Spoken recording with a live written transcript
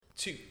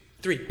2,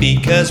 3.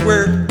 Because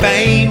we're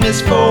famous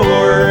for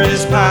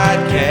this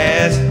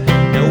podcast.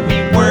 No, we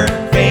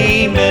weren't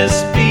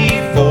famous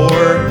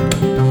before.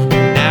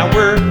 Now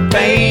we're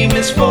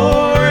famous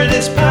for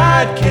this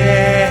podcast.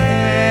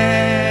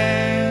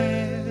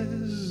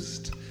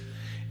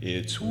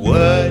 It's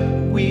what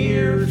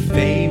we're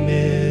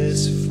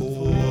famous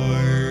for.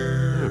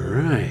 All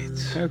right.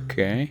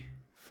 Okay,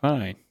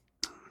 fine.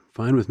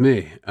 Fine with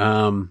me.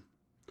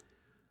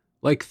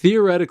 Like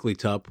theoretically,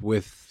 Tup,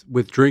 with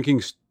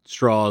drinking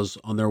straws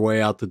on their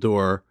way out the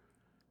door,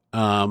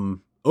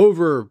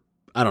 over,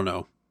 I don't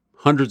know,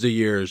 hundreds of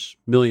years,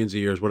 millions of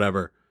years,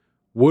 whatever,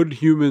 would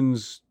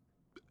humans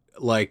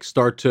like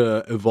start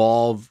to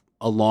evolve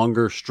a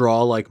longer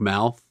straw-like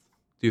mouth?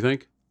 Do you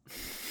think?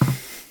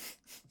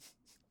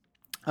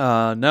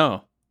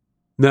 No,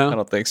 No, I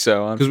don't think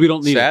so. because we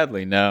don't need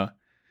Sadly, no.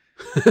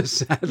 it.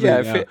 Sadly,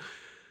 Yeah, no.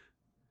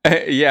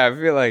 I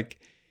feel like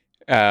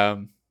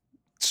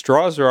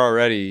straws are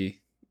already,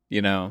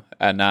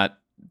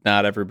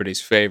 not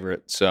everybody's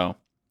favorite. So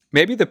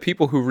maybe the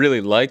people who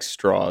really like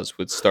straws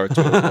would start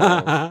to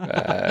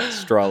evolve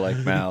straw-like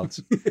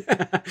mouths.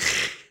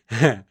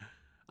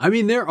 I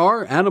mean, there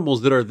are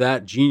animals that are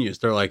that genius.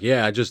 They're like,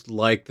 yeah, I just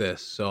like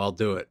this, so I'll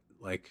do it.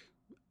 Like,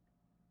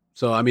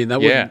 so I mean, that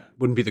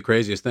wouldn't be the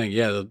craziest thing.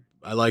 Yeah,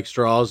 I like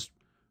straws.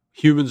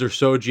 Humans are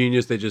so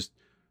genius, they just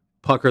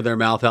pucker their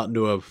mouth out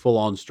into a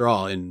full-on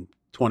straw in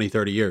 20,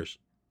 30 years.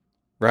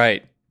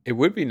 Right. It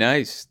would be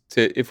nice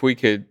if we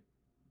could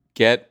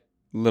get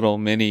little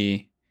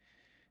mini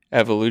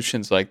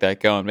evolutions like that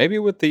going. Maybe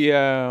with the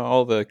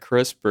all the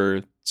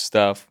CRISPR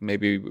stuff.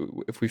 Maybe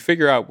if we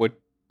figure out what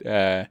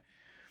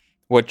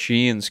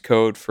genes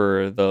code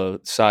for the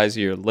size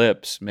of your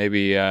lips,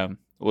 maybe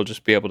we'll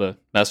just be able to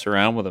mess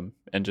around with them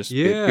and just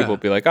people will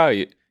be like,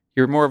 "Oh,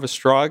 you're more of a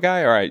straw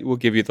guy. All right, we'll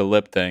give you the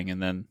lip thing,"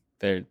 and then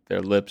their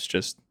lips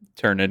just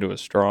turn into a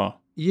straw.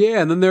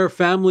 Yeah, and then their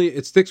family,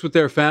 it sticks with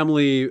their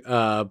family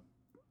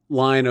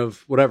line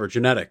of whatever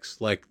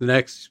genetics. Like the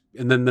next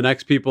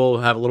people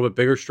have a little bit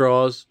bigger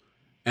straws,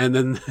 and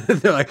then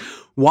they're like,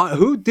 "Why?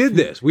 Who did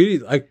this? We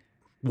like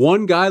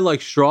one guy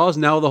likes straws.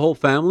 Now the whole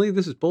family.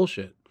 This is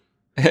bullshit."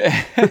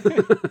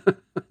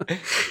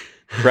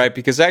 Right,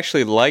 because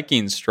actually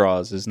liking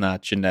straws is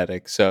not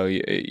genetic. So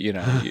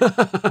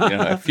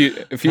a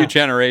few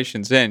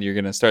generations in, you're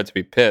going to start to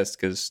be pissed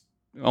because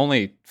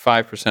only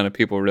 5% of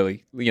people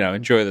really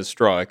enjoy the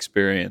straw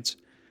experience.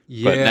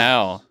 Yeah. But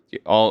now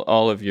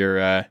all of your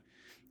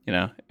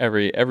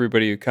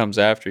everybody who comes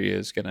after you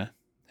is going to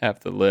have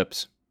the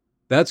lips.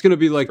 That's going to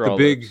be like straw the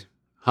big lips.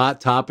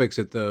 hot topics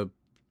at the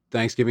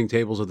Thanksgiving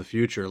tables of the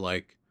future,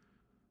 like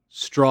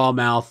straw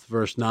mouth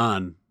versus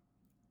non.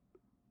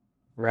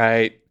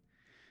 Right.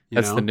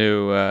 That's know? the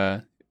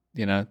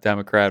new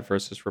Democrat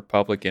versus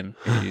Republican.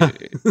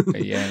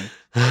 Yeah.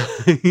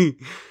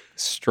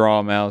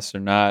 Straw mouths or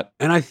not.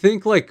 And I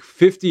think like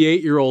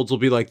 58-year-olds will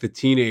be like the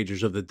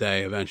teenagers of the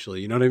day eventually.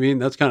 You know what I mean?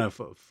 That's kind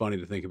of funny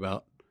to think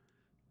about.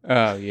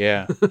 Oh,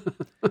 yeah.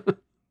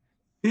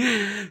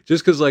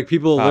 Just because like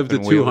people live to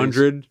Popping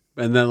 200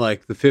 and then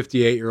like the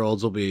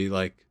 58-year-olds will be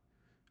like,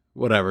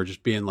 whatever,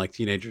 just being like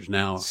teenagers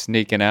now.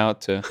 Sneaking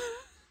out to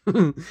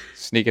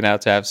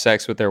have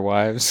sex with their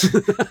wives.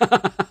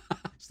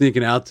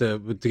 Sneaking out to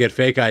get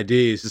fake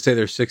IDs to say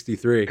they're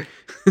 63.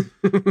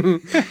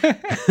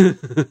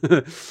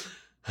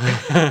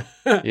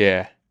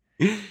 Yeah.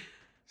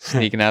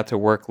 Sneaking out to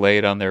work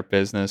late on their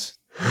business.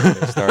 They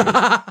started.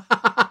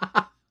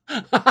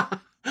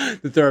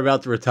 That they're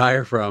about to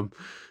retire from.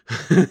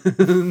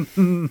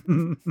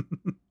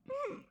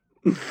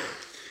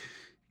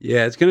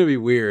 Yeah, it's going to be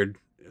weird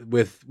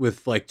with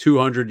like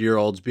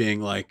 200-year-olds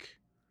being like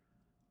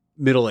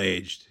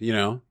middle-aged,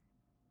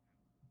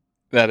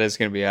 That is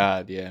going to be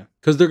odd, yeah.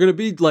 Because they're going to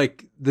be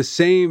like the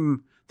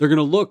same. They're going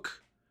to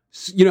look,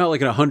 how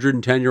like an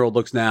 110-year-old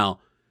looks now.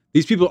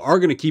 These people are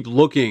going to keep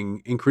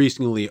looking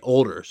increasingly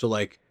older. So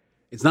like,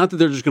 it's not that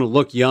they're just going to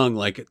look young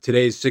like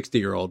today's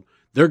 60-year-old.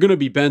 They're going to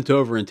be bent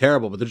over and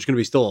terrible, but they're just going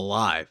to be still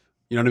alive.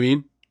 You know what I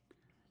mean?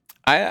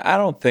 I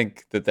don't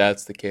think that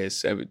that's the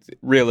case.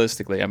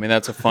 Realistically, I mean,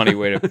 that's a funny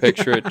way to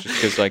picture it,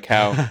 just because like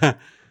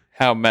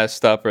how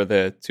messed up are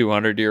the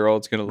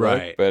 200-year-olds going to look?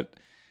 Right. But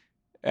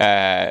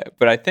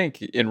I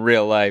think in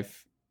real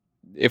life,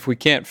 if we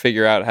can't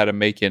figure out how to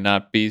make you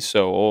not be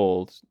so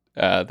old,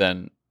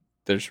 then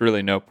there's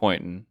really no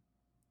point in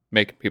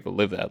making people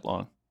live that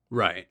long.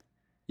 Right.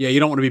 Yeah,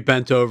 you don't want to be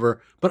bent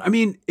over. But I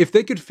mean, if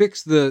they could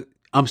fix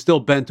I'm still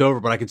bent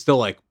over, but I can still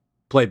like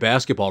play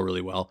basketball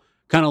really well.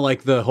 Kind of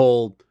like the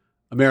whole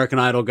American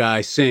Idol guy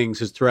sings,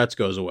 his Tourette's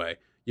goes away.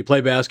 You play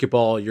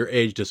basketball, your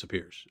age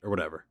disappears or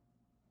whatever.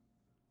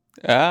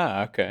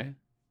 Ah, okay.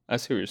 I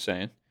see what you're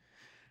saying.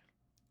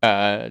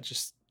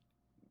 Just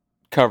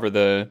cover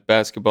the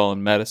basketball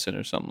in medicine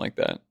or something like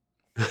that.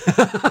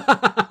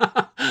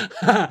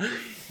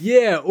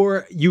 Yeah,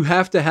 or you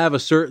have to have a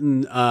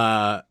certain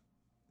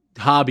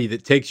hobby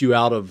that takes you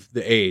out of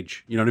the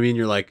age. You know what I mean?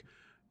 You're like,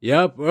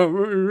 yep,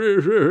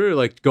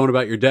 like going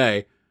about your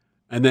day.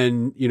 And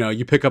then,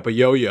 you pick up a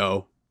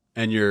yo-yo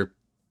and you're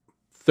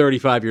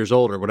 35 years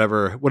old or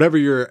whatever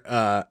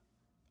your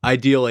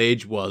ideal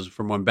age was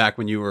from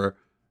when you were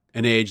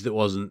an age that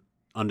wasn't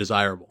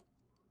undesirable.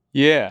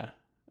 Yeah,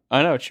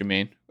 I know what you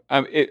mean.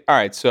 All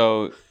right,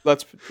 so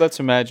let's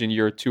imagine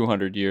you're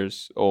 200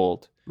 years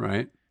old,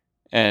 Right.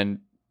 and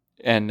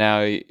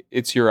now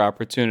it's your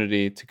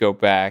opportunity to go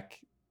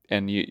back,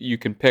 and you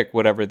can pick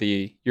whatever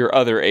your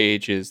other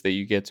age is that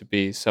you get to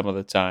be some of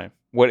the time.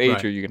 What age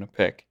Right. are you going to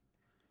pick?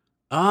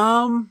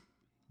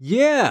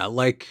 Yeah,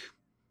 like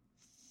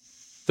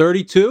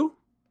 32.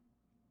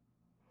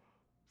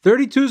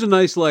 32 is a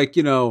nice, like,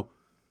 a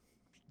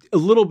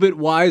little bit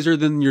wiser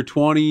than your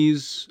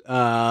 20s.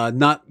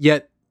 Not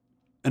yet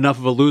enough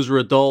of a loser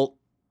adult.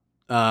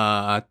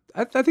 I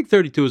think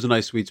 32 is a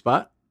nice sweet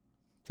spot.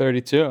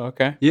 32,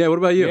 okay. Yeah, what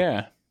about you?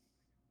 Yeah.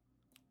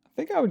 I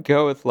think I would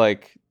go with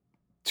like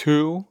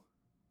 2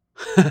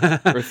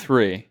 or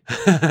 3.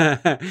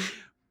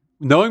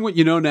 Knowing what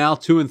you know now,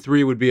 2 and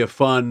 3 would be a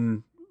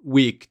fun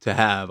week to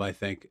have, I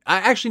think.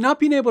 Actually, not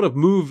being able to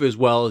move as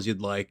well as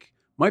you'd like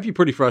might be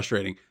pretty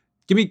frustrating.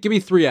 Give me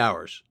 3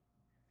 hours.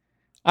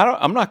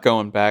 I'm not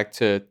going back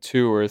to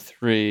 2 or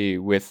 3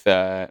 with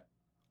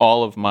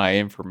all of my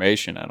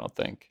information, I don't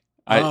think.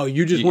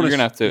 You just want You're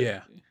gonna have to.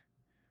 Yeah.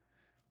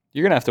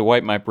 You're gonna have to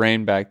wipe my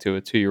brain back to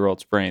a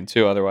 2-year-old's brain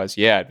too. Otherwise,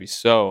 yeah, I'd be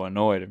so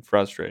annoyed and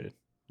frustrated.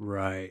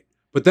 Right.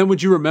 But then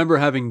would you remember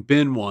having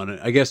been one?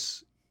 I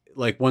guess,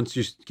 like, once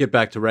you get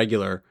back to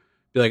regular,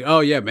 be like, oh,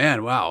 yeah,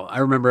 man, wow, I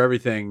remember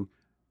everything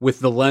with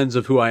the lens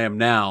of who I am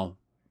now,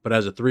 but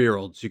as a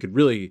 3-year-old. So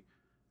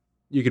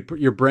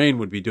your brain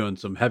would be doing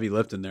some heavy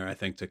lifting there, I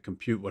think, to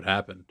compute what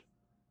happened.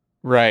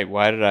 Right.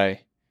 Why did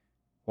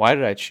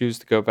I choose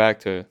to go back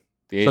to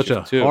the age Such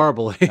of a 2?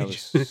 horrible That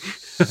age.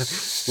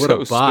 was What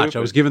so a botch. stupid. I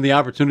was given the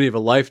opportunity of a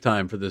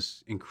lifetime for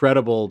this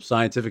incredible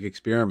scientific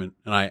experiment,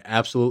 and I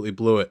absolutely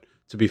blew it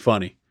to be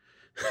funny.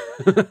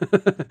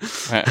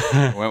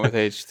 I went with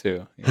age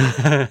 2.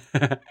 Yeah.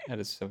 That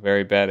is a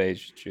very bad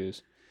age to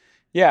choose.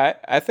 Yeah,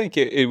 I think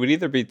it would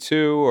either be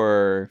 2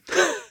 or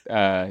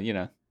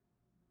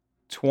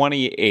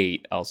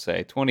 28, I'll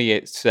say.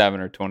 28, 7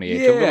 or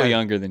 28. Yeah. A little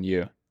younger than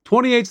you.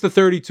 28's the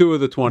 32 of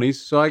the 20s,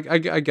 so I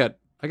get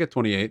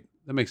 28.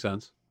 That makes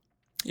sense.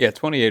 Yeah,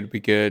 28 would be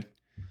good.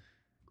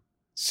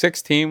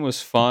 16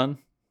 was fun.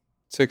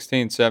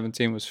 16,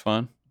 17 was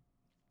fun.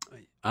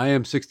 I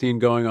am 16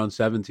 going on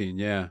 17,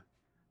 yeah,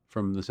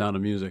 from The Sound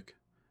of Music.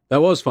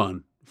 That was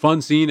fun.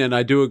 Fun scene, and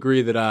I do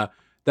agree that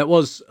that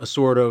was a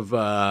sort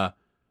of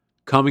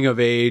coming of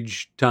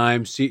age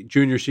time,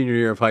 junior, senior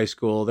year of high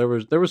school. There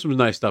was some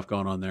nice stuff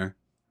going on there.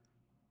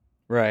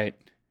 Right.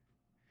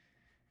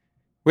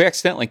 We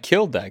accidentally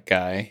killed that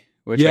guy,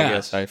 which I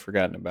guess I'd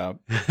forgotten about.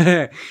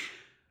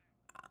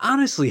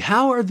 Honestly,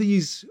 how are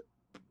these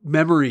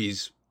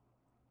memories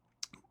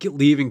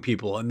leaving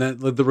people? And then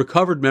the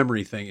recovered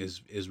memory thing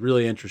is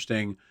really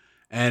interesting.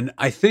 And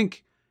I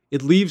think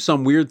it leaves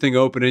some weird thing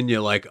open in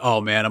you, like, oh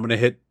man, I'm going to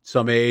hit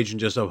some age and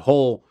just a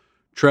whole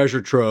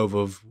treasure trove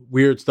of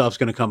weird stuff's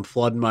going to come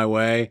flooding my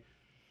way.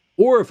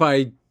 Or if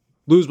I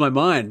lose my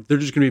mind, they're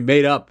just going to be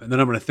made up, and then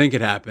I'm going to think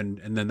it happened,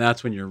 and then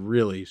that's when you're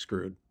really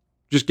screwed.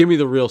 Just give me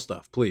the real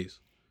stuff, please.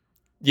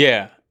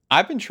 Yeah.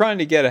 I've been trying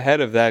to get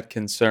ahead of that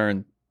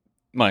concern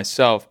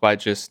myself by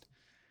just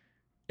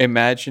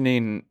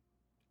imagining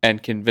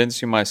and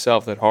convincing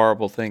myself that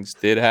horrible things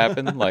did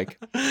happen. Like,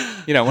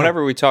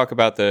 whenever we talk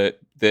about the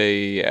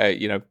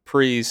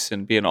priests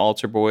and being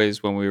altar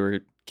boys when we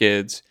were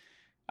kids,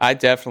 I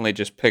definitely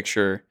just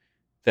picture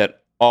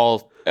that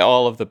all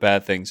of the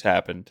bad things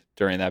happened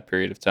during that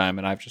period of time,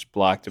 and I've just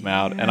blocked them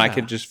out, and I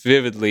can just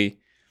vividly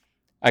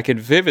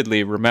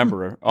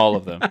remember all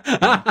of them.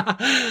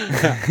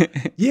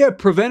 Yeah,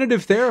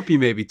 preventative therapy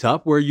may be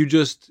tough, where you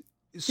just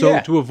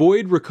to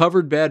avoid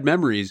recovered bad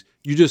memories,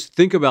 you just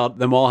think about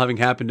them all having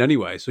happened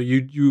anyway. So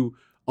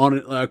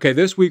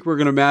this week we're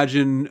going to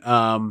imagine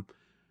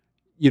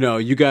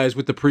you guys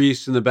with the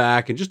priests in the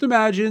back, and just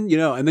imagine,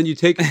 and then you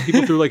take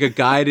people through like a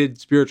guided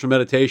spiritual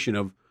meditation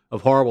of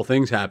horrible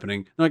things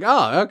happening. They're like,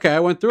 oh, okay, I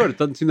went through it. It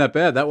doesn't seem that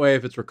bad. That way,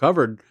 if it's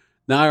recovered,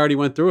 now I already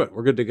went through it.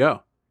 We're good to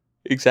go.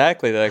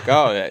 Exactly. They're like,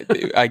 oh,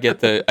 I get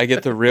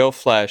the real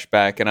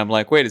flashback, and I'm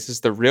like, wait, is this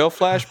the real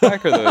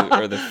flashback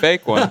or the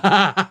fake one?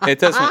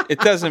 It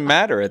doesn't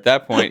matter at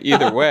that point.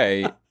 Either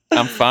way,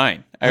 I'm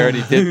fine. I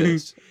already did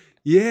this.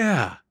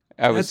 Yeah.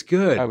 That's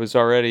good. I was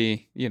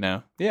already,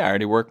 I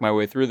already worked my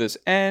way through this.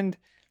 And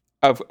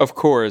of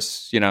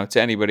course,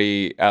 to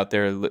anybody out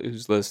there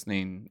who's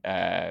listening,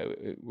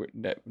 we're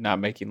not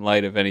making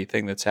light of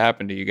anything that's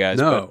happened to you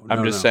guys, but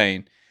I'm just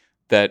saying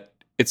that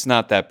it's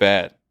not that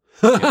bad.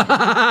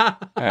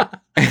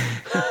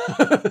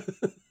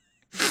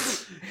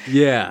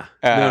 Yeah.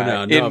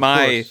 No. In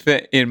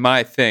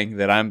my thing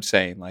that I'm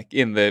saying, like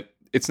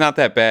it's not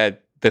that bad.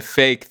 The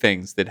fake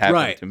things that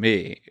happened to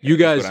me. You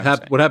guys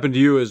what happened to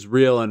you is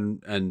real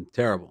and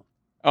terrible.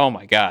 Oh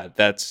my God,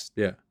 that's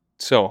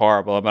so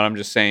horrible. But I'm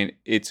just saying,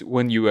 it's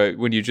when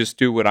you just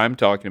do what I'm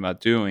talking about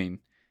doing,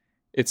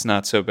 it's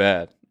not so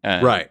bad.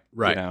 And, right.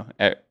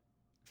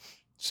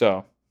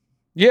 So,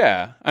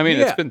 yeah. I mean,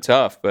 it's been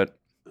tough, but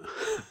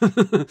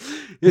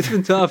It's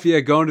been tough, yeah,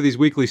 going to these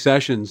weekly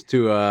sessions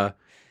to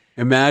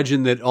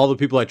imagine that all the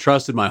people I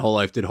trusted my whole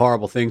life did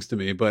horrible things to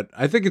me. But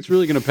I think it's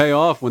really going to pay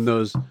off when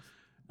those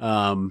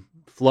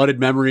flooded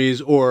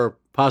memories, or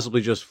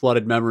possibly just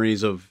flooded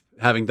memories of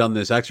having done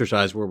this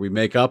exercise where we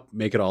make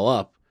it all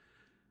up.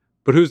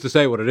 But who's to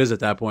say what it is at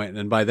that point?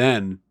 And by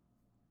then,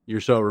 you're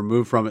so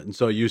removed from it and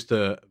so used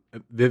to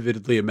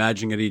vividly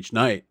imagining it each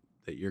night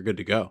that you're good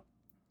to go.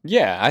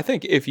 Yeah, I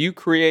think if you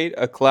create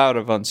a cloud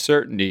of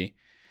uncertainty,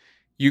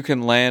 you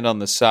can land on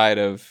the side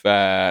of,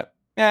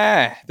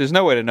 there's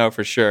no way to know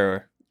for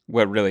sure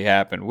what really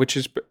happened,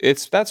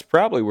 that's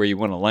probably where you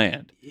want to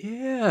land.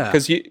 Yeah.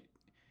 Because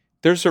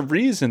there's a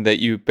reason that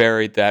you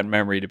buried that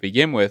memory to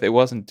begin with. It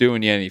wasn't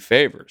doing you any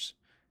favors.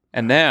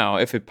 And now,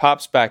 if it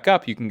pops back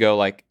up, you can go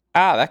like,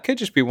 that could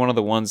just be one of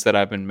the ones that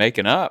I've been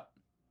making up.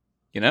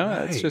 You know,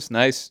 Right. It's just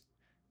nice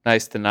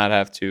to not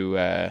have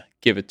to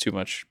give it too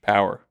much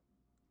power.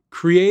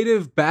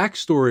 Creative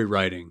backstory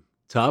writing,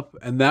 Tup.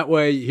 And that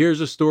way,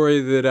 here's a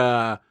story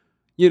that,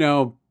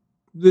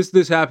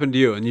 this happened to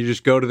you. And you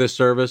just go to this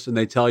service and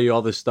they tell you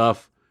all this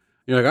stuff.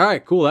 You're like, all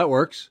right, cool, that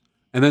works.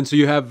 And then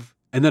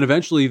and then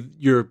eventually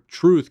your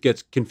truth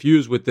gets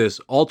confused with this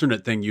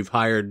alternate thing you've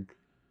hired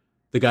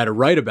the guy to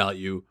write about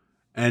you.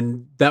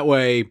 And that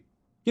way,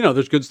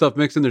 there's good stuff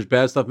mixed in, there's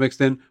bad stuff mixed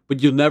in,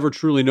 but you'll never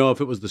truly know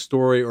if it was the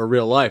story or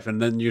real life.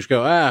 And then you just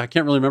go, I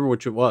can't really remember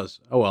which it was.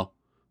 Oh, well.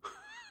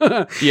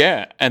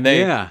 Yeah. And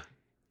they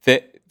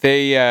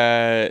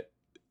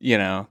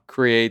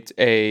create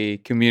a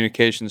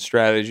communication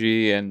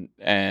strategy and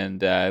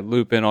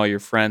loop in all your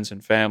friends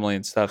and family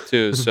and stuff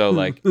too. So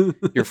like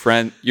your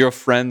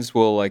friends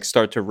will like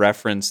start to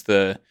reference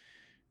the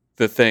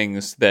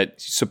things that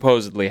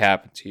supposedly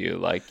happened to you.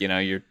 Like,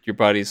 your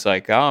buddy's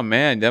like, oh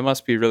man, that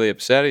must be really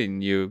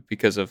upsetting you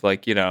because of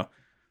like,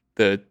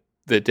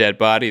 the dead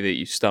body that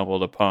you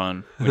stumbled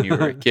upon when you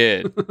were a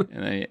kid.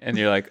 and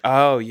you're like,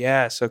 oh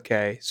yes.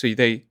 Okay. So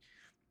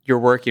you're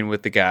working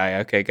with the guy.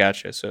 Okay.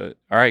 Gotcha. So,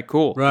 all right,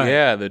 cool. Right.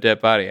 Yeah. The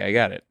dead body. I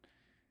got it.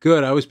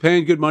 Good. I was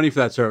paying good money for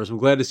that service. I'm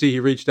glad to see he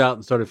reached out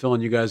and started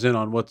filling you guys in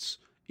on what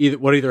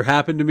either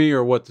happened to me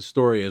or what the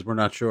story is. We're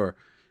not sure.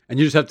 And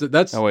you just have to,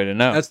 that's no way to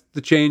know. That's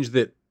the change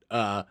that's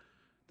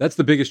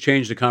the biggest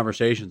change to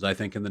conversations, I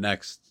think, in the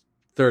next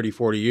 30,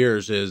 40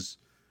 years is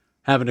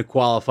having to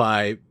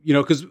qualify,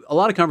 because a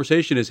lot of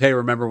conversation is, hey,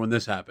 remember when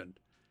this happened?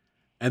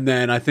 And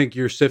then I think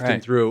you're sifting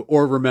through,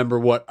 or remember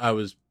what I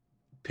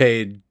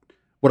paid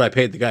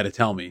the guy to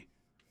tell me.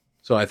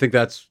 So I think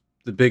that's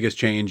the biggest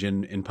change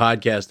in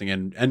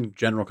podcasting and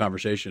general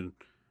conversation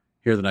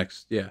here the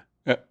next,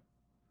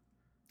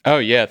 Oh,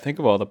 yeah. Think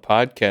of all the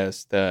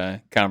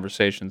podcast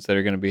conversations that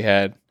are going to be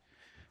had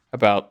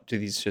about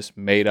these just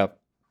made up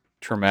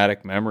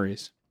traumatic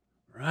memories.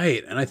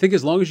 Right. And I think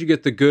as long as you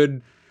get the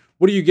good,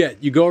 what do you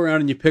get? You go around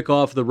and you pick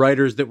off the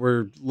writers that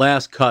were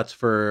last cuts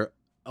for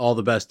all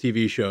the best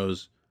TV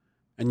shows.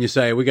 And you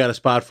say, we got a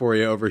spot for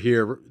you over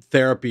here,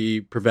 therapy,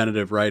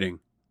 preventative writing.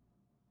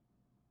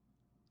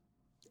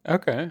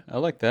 Okay. I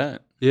like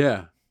that.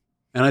 Yeah.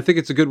 And I think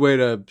it's a good way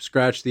to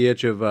scratch the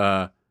itch of,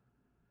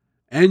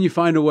 and you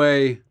find a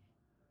way,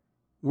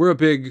 we're a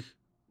big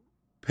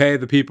pay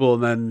the people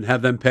and then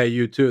have them pay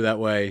you too. That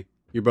way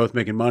you're both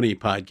making money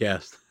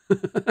podcast.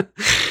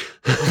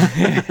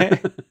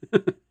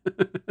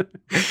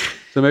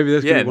 So maybe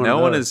this could be one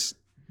of those.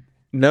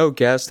 No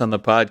guest on the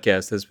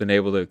podcast has been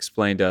able to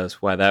explain to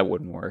us why that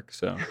wouldn't work.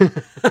 So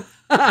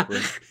that'd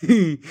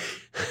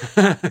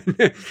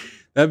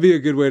be a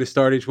good way to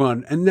start each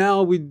one. And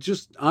now we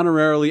just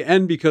honorarily,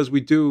 and because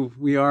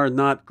we are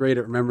not great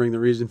at remembering the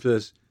reason for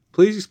this,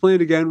 please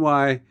explain again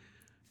why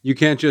you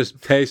can't just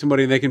pay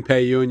somebody and they can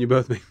pay you and you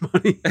both make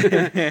money.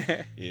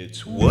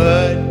 It's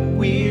what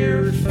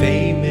we're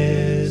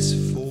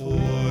famous for.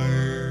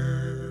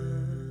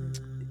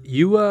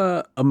 You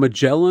a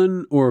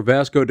Magellan or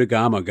Vasco da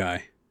Gama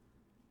guy?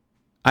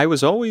 I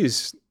was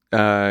always,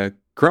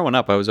 growing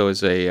up, I was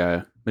always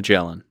a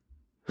Magellan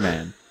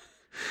man.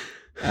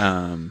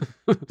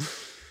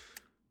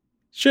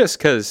 Just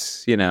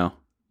because,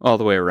 all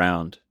the way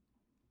around.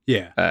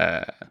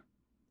 Yeah.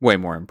 Way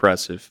more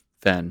impressive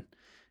than,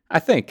 I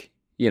think,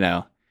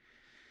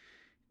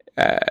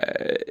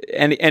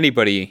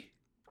 anybody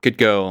could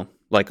go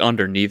like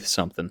underneath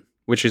something,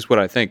 which is what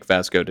I think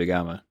Vasco da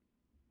Gama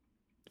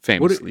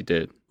famously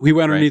did. He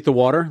went underneath the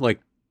water, like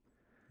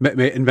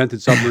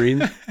invented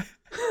submarines.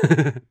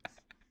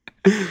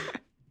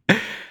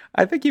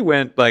 I think he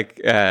went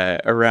like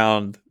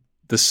around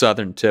the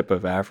southern tip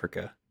of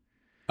Africa.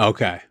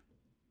 Okay.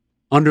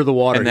 Under the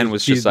water. And then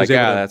was just like,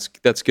 that's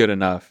good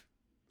enough.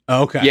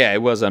 Okay. Yeah,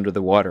 it was under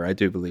the water, I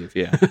do believe,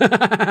 yeah.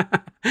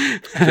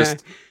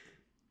 Just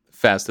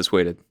fastest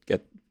way to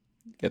get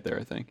there,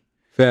 I think.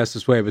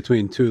 Fastest way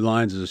between two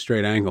lines is a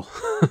straight angle.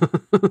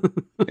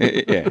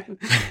 Yeah.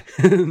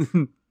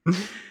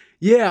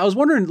 Yeah, I was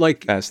wondering,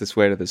 like... Fastest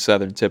way to the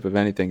southern tip of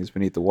anything is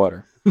beneath the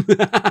water.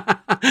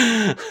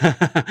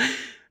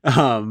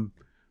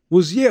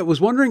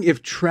 Was wondering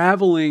if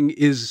traveling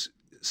is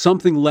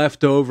something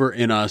left over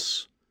in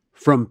us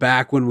from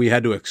back when we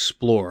had to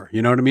explore.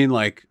 You know what I mean?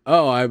 Like,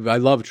 oh, I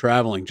love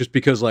traveling just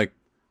because like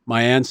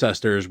my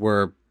ancestors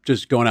were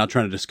just going out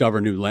trying to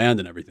discover new land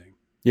and everything.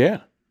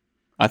 Yeah.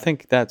 I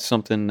think that's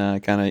something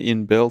kind of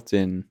inbuilt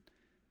in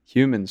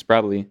humans,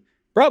 probably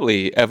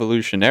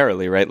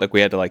evolutionarily, right? Like we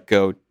had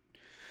to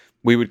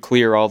we would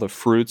clear all the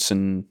fruits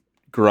and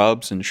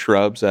grubs and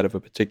shrubs out of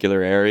a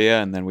particular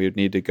area, and then we would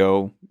need to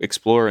go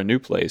explore a new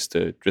place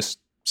to just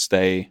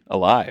stay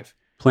alive.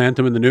 Plant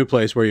them in the new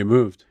place where you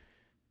moved.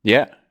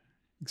 Yeah,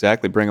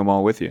 exactly. Bring them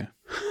all with you.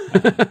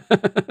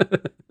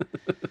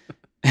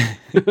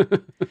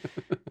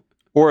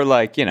 Or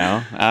like, I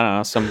don't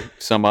know,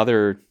 some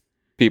other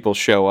people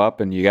show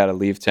up and you got to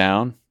leave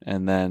town,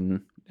 and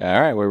then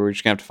all right, well, we're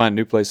just gonna have to find a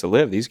new place to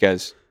live. These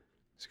guys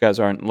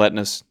aren't letting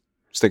us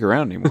stick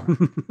around anymore,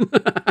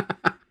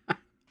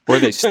 or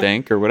they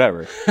stink, or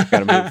whatever.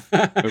 Got to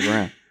move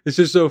around. It's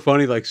just so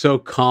funny, like so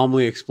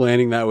calmly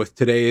explaining that with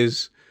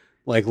today's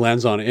like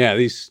lens on it. Yeah,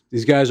 these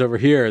guys over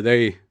here,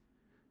 they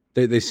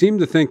seem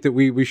to think that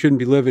we shouldn't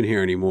be living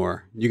here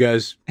anymore. You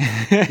guys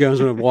want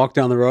to walk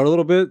down the road a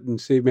little bit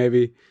and see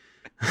maybe.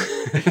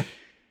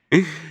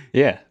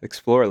 Yeah,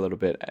 explore a little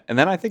bit. And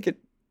then I think it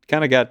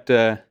kind of got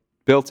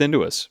built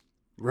into us.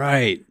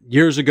 Right.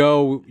 Years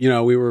ago,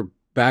 we were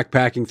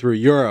backpacking through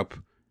Europe,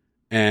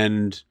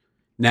 and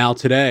now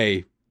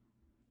today,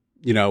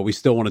 we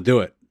still want to do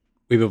it.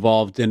 We've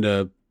evolved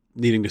into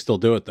needing to still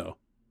do it, though.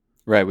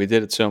 Right. We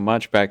did it so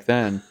much back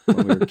then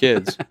when we were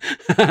kids.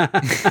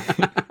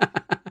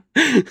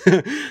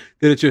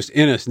 Did it just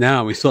in us now,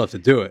 and we still have to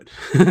do it.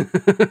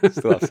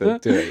 Still have to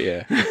do it,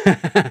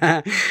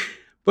 yeah.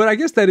 But I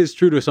guess that is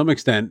true to some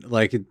extent.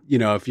 Like,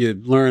 if you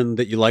learn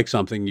that you like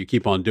something, you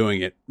keep on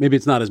doing it. Maybe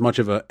it's not as much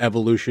of an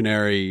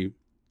evolutionary,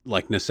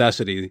 like,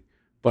 necessity,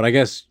 but I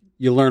guess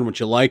you learn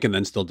what you like and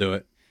then still do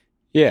it.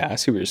 Yeah, I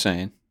see what you're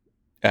saying.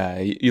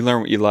 You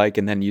learn what you like,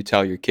 and then you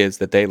tell your kids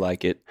that they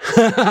like it.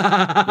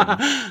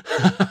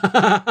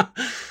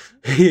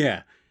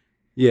 Yeah.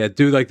 Yeah,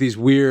 do like these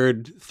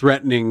weird,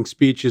 threatening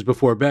speeches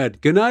before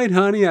bed. Good night,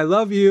 honey, I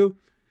love you.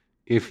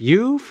 If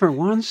you, for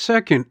 1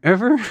 second,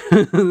 ever...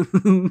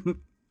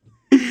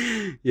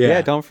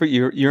 Yeah, don't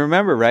forget. You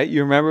remember, right?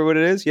 You remember what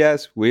it is?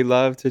 Yes, we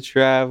love to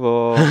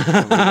travel.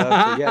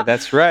 Yeah,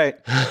 that's right.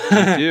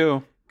 You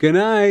do. Good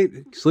night.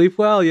 Sleep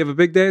well. You have a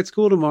big day at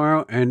school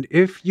tomorrow. And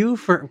if you,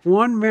 for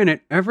 1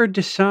 minute, ever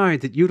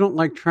decide that you don't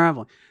like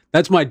traveling...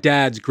 That's my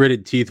dad's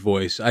gritted teeth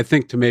voice. I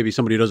think to maybe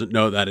somebody who doesn't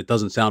know that, it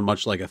doesn't sound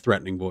much like a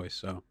threatening voice.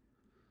 So,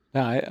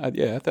 no,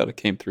 I thought it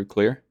came through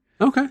clear.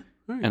 Okay.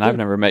 Right, and good. I've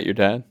never met your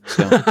dad.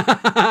 So.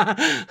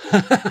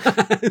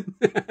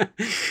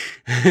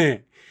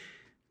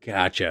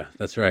 Gotcha.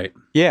 That's right.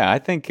 Yeah, I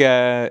think,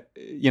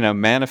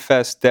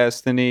 manifest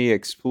destiny,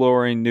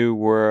 exploring new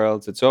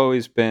worlds. It's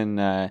always been,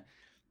 the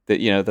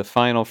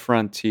final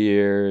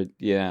frontier,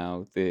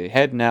 the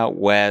heading out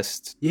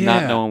west,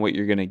 not knowing what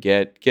you're going to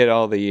get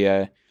all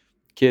the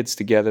kids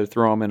together,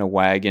 throw them in a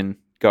wagon,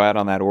 go out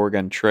on that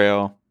Oregon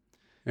Trail.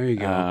 There you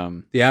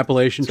go. The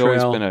Appalachian Trail.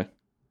 It's always been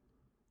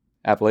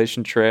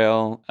Appalachian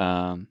Trail,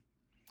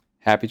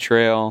 Happy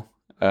Trail,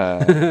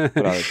 what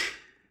else?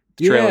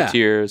 Trail of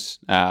Tears.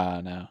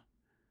 No.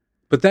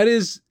 But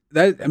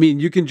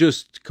you can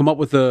just come up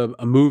with a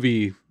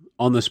movie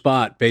on the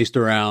spot based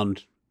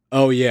around,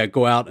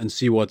 go out and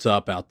see what's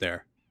up out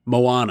there.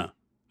 Moana.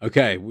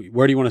 Okay,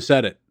 where do you want to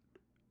set it?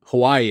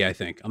 Hawaii, I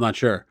think. I'm not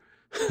sure.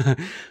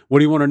 What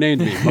do you want her name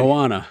to be?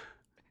 Moana.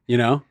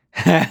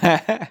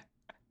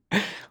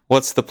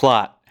 What's the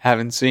plot?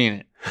 Haven't seen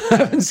it.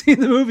 Haven't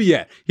seen the movie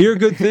yet. Hear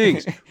good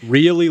things.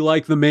 Really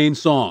like the main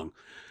song.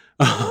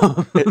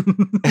 I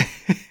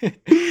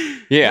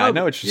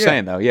know what you're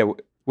saying, though. Yeah.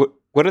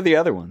 What are the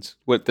other ones?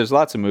 There's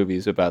lots of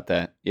movies about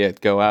that. Yeah,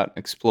 go out and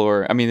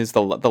explore. I mean, it's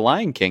the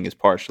Lion King is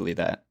partially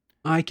that.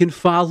 I can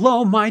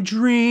follow my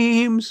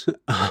dreams.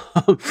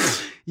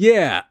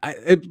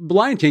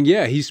 Lion King,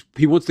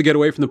 he wants to get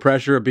away from the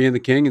pressure of being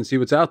the king and see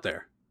what's out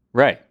there.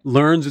 Right.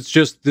 Learns it's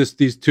just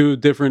these two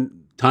different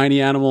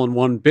tiny animal and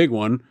one big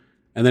one.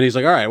 And then he's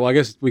like, all right, well, I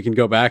guess we can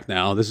go back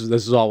now. This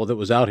is all that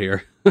was out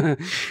here.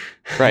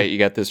 Right. You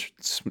got this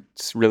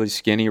really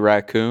skinny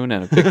raccoon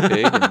and a big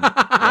pig.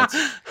 And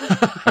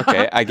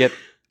okay. I get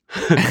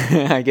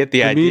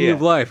the idea. Meaning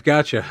of life.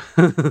 Gotcha.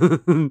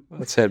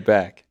 Let's head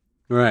back.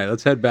 All right.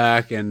 Let's head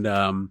back. And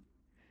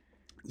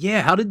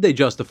how did they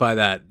justify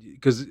that?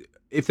 Because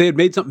if they had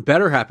made something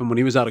better happen when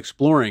he was out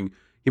exploring,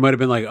 he might have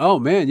been like, oh,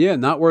 man, yeah,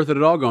 not worth it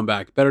at all going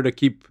back. Better to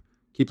keep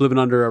living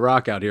under a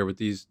rock out here with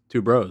these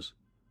two bros.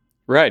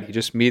 Right. He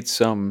just meets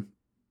some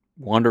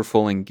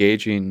wonderful,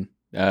 engaging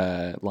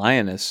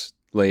lioness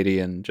lady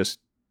and just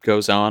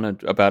goes on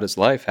about his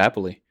life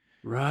happily.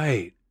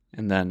 Right.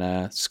 And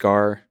then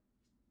Scar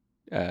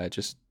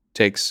just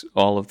takes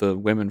all of the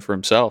women for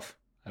himself,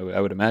 I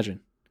would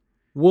imagine.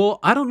 Well,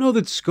 I don't know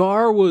that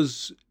Scar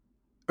was,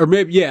 or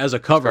maybe, as a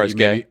cover. Scar's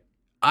gay.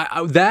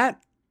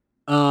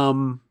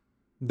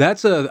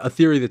 That's a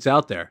theory that's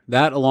out there.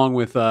 That along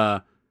with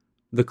the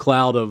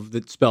cloud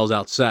that spells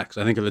out sex,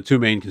 I think, are the two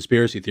main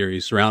conspiracy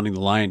theories surrounding the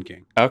Lion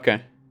King.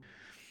 Okay.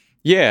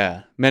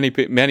 Yeah, many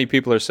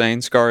people are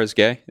saying Scar is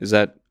gay. Is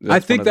that? I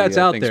think that's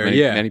out there.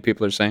 Yeah, many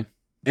people are saying.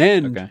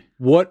 And Okay.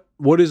 what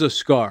is a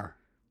scar?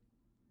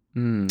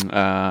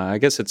 I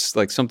guess it's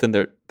like something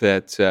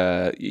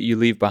that you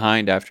leave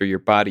behind after your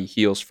body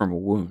heals from a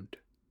wound.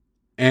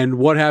 And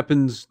what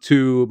happens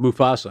to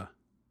Mufasa?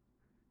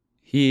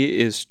 He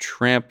is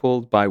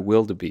trampled by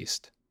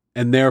wildebeest.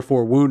 And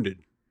therefore wounded.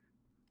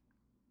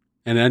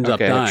 And ends up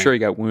dying. I'm sure he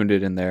got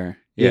wounded in there.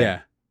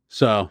 Yeah.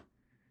 So,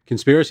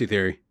 conspiracy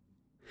theory.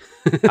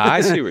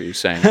 I see what you're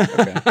saying.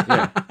 Okay.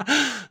 Yeah.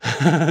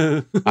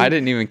 I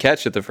didn't even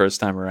catch it the first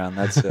time around.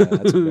 That's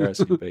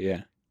embarrassing, but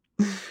yeah.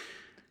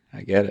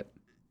 I get it.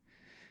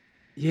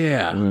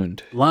 Yeah.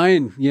 Wound.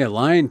 Lion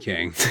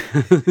King.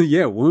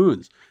 Yeah,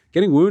 wounds.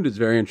 Getting wounded is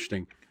very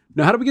interesting.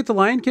 Now, how do we get to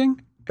Lion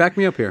King? Back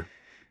me up here.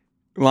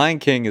 Lion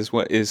King is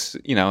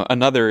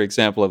another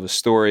example of a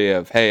story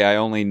of, hey, I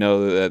only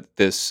know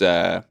this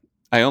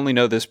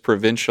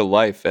provincial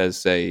life,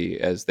 as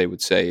they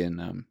would say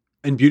in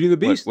and Beauty and the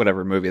Beast.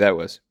 Whatever movie that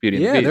was. Beauty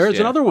and the Beast. There's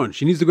another one.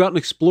 She needs to go out and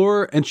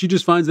explore, and she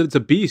just finds that it's a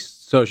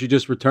beast. So she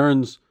just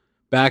returns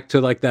back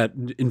to like that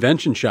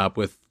invention shop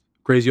with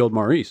crazy old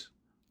Maurice.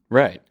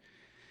 Right.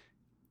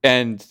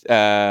 And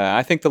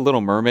I think The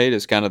Little Mermaid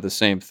is kind of the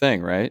same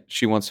thing, right?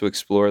 She wants to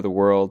explore the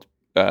world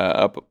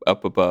up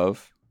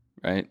above,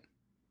 right?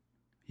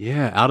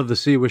 Yeah, out of the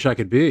sea, wish I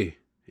could be.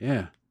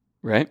 Yeah.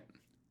 Right?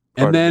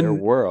 And Part then of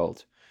their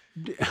world.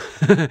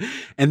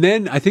 And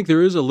then I think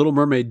there is a Little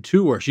Mermaid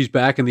 2 where she's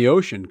back in the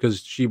ocean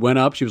because she went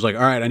up. She was like,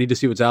 all right, I need to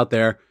see what's out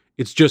there.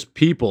 It's just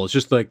people. It's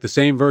just like the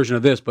same version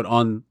of this, but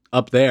on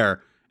up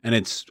there. And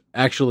it's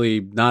actually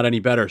not any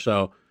better.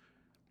 So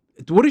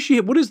what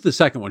is the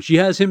second one? She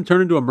has him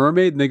turn into a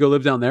mermaid and they go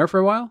live down there for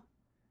a while?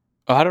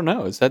 Oh, I don't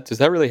know. Does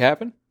that really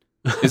happen?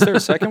 Is there a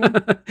second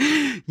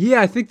one? Yeah,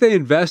 I think they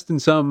invest in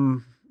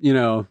some,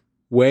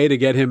 way to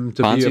get him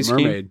to Ponzi be a scheme?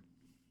 mermaid.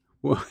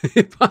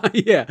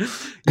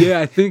 Yeah.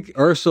 I think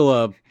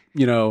Ursula,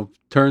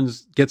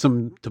 gets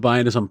him to buy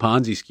into some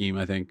Ponzi scheme,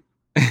 I think.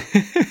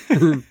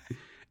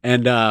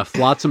 And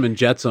Flotsam and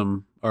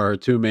Jetsam are her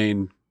two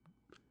main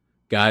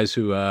guys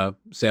who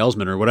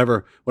salesmen or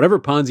whatever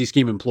Ponzi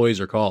scheme employees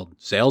are called.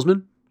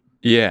 Salesmen?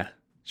 Yeah,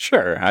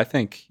 sure. I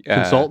think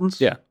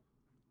Consultants? Yeah,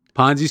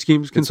 Ponzi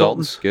schemes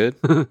consultants? good.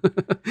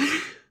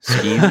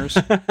 Schemers.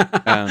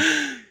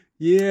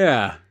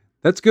 Yeah.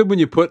 That's good when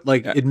you put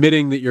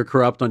admitting that you're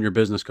corrupt on your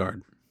business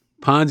card.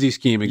 Ponzi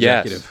scheme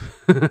executive.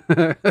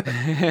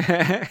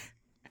 Yes.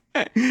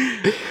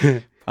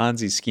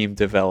 Ponzi scheme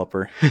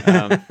developer.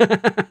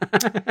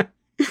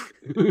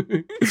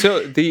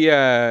 So do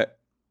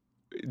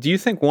you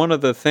think one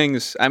of the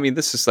things, I mean,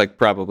 this is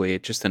probably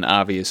just an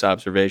obvious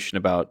observation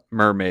about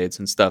mermaids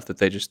and stuff, that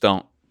they just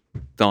don't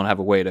have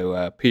a way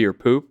to pee or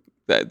poop,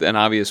 an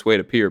obvious way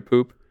to pee or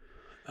poop?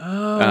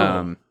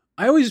 Oh.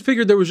 I always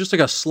figured there was just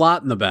a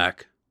slot in the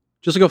back.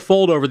 Just a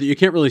fold over that you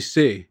can't really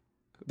see.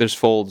 There's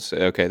folds.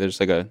 Okay,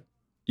 there's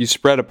you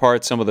spread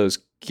apart some of those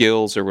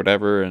gills or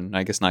whatever, and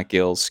I guess not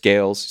gills,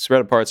 scales. You spread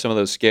apart some of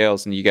those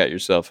scales, and you got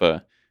yourself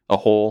a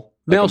hole,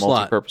 mail a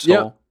slot, multi-purpose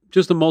hole.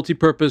 Just a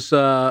multi-purpose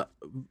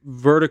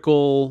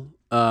vertical,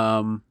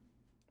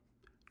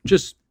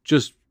 just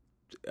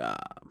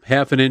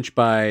half an inch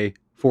by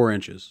 4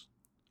 inches.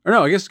 Or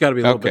no, I guess it's got to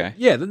be a little bit.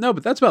 Yeah, no,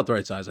 but that's about the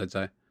right size, I'd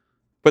say.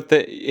 But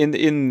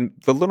in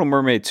the Little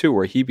Mermaid 2,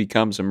 where he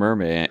becomes a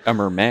merman,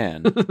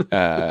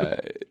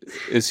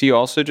 is he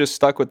also just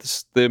stuck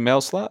with the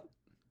mail slot?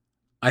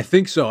 I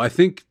think so. I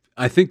think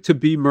to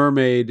be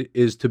mermaid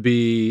is to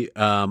be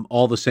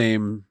all the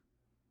same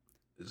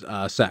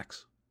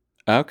sex.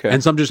 Okay.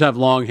 And some just have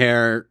long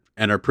hair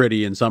and are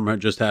pretty, and some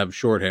just have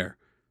short hair,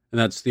 and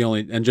that's the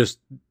only. And just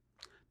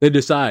they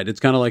decide. It's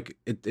kind of like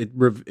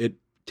it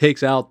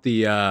takes out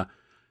the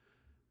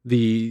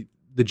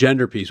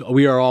gender piece.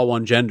 We are all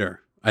one gender.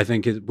 I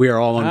think We Are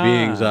All One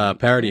Beings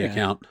parody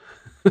account.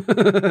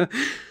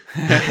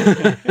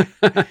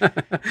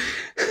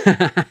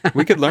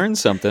 We could learn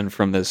something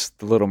from The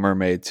Little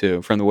Mermaid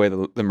too, from the way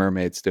the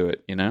mermaids do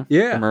it. Yeah,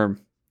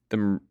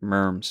 the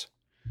merms.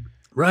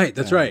 Right,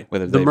 that's right.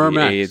 Whether the they be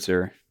AIDS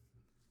or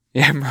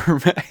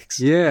mermax.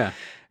 Yeah,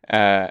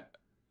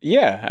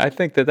 yeah. I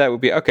think that would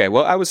be okay.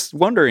 Well, I was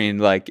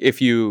wondering,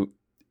 if you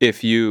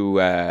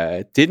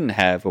didn't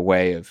have a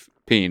way of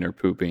peeing or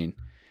pooping,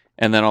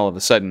 and then all of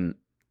a sudden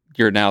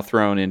you're now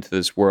thrown into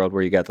this world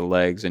where you got the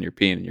legs and you're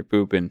peeing and you're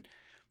pooping.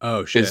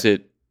 Oh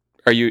shit!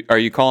 Are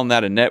you calling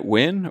that a net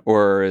win,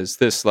 or is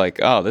this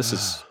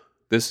this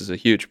is a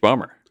huge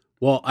bummer?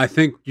 Well, I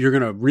think you're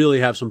gonna really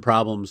have some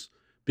problems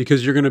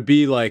because you're gonna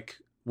be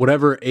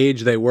whatever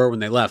age they were when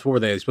they left. What were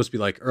they supposed to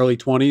be, early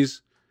 20s?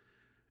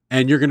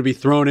 And you're gonna be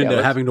thrown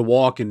into having to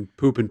walk and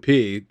poop and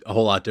pee a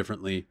whole lot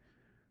differently.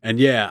 And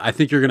yeah, I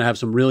think you're gonna have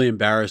some really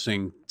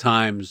embarrassing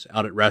times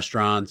out at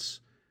restaurants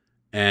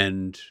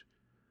and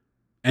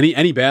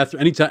any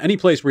bathroom, any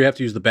place where you have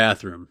to use the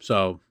bathroom.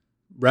 So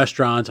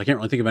restaurants, I can't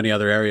really think of any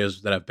other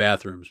areas that have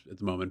bathrooms at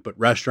the moment, but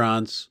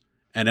restaurants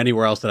and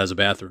anywhere else that has a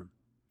bathroom.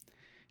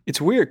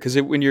 It's weird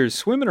because when you're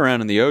swimming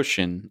around in the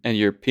ocean and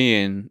you're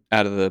peeing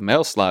out of the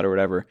mail slot or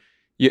whatever,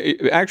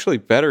 actually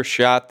better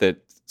shot that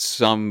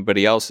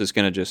somebody else is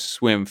going to just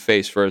swim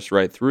face first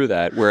right through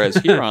that. Whereas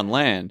here on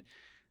land,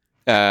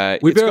 We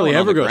it's barely going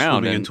on ever the go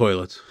ground swimming in and-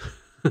 toilets.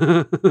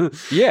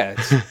 Yeah,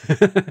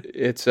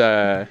 it's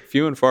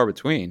few and far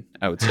between,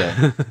 I would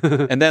say.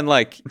 And then,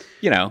 like,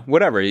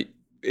 whatever.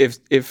 If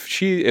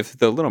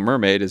the Little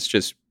Mermaid is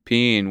just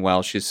peeing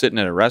while she's sitting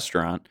at a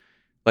restaurant,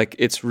 like,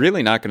 it's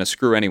really not going to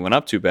screw anyone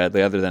up too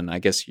badly. Other than, I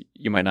guess,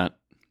 you might not,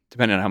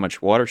 depending on how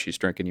much water she's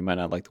drinking, you might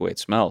not like the way it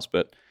smells.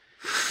 But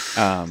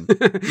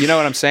you know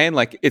what I'm saying?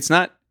 Like, it's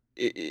not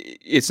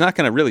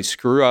going to really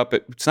screw up.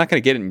 It's not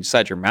going to get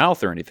inside your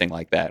mouth or anything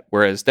like that.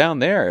 Whereas down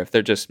there, if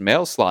they're just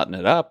mail slotting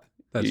it up,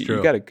 That's you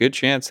true. got a good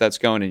chance that's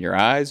going in your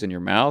eyes and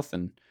your mouth,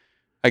 and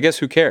I guess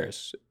who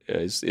cares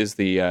is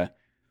the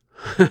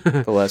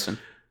lesson.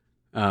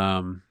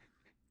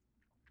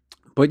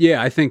 But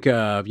yeah, I think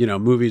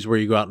movies where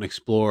you go out and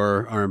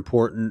explore are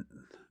important.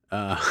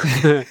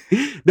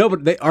 No,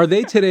 but are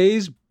they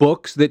today's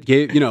books that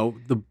gave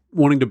the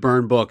wanting to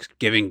burn books,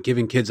 giving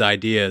kids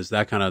ideas,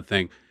 that kind of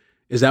thing?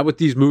 Is that what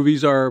these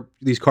movies are?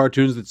 These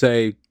cartoons that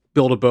say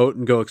build a boat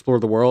and go explore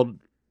the world?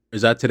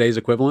 Is that today's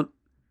equivalent?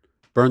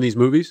 Burn these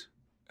movies?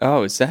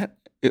 Oh, is that?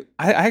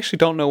 I actually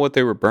don't know what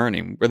they were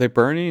burning. Were they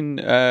burning?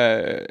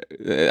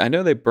 I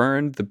know they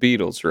burned the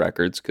Beatles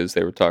records because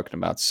they were talking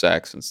about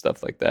sex and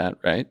stuff like that,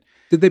 right?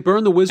 Did they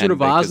burn the Wizard And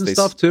of Oz because and they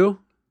stuff too?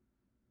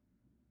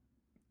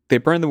 They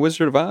burned the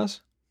Wizard of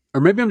Oz?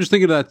 Or maybe I'm just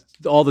thinking of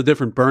all the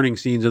different burning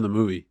scenes in the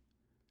movie.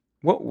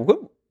 What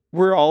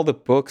were all the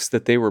books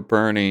that they were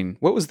burning?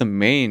 What was the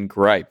main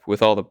gripe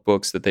with all the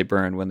books that they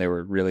burned when they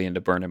were really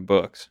into burning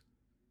books?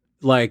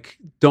 Like,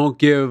 don't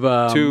give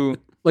To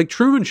like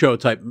Truman Show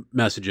type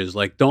messages.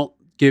 Like, don't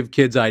give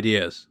kids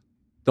ideas.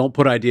 Don't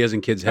put ideas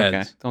in kids'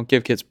 heads. okay, don't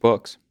give kids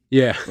books.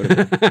 Yeah.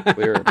 Would've been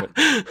clearer,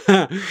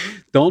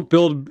 Don't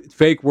build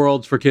fake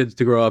worlds for kids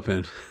to grow up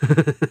in.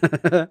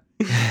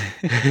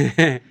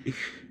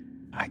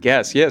 I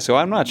guess, yeah. So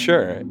I'm not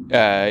sure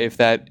if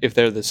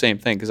they're the same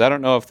thing, because I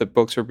don't know if the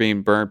books were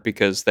being burnt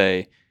because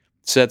they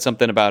said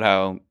something about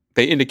how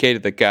they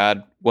indicated that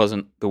God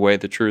wasn't the way,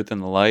 the truth,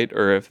 and the light,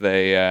 or if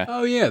they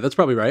Oh, yeah, that's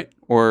probably right.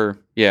 or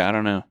yeah, I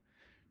don't know.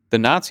 The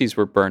Nazis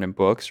were burning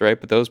books, right?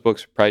 But those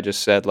books probably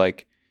just said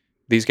like,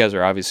 these guys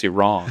are obviously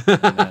wrong.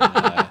 And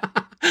then,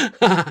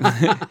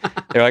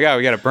 they're like, oh,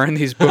 we got to burn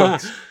these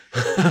books.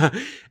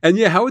 And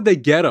yeah, how would they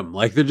get them?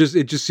 Like, it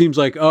just seems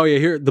like, oh yeah,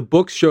 here the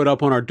books showed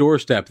up on our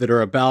doorstep that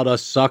are about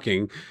us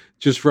sucking,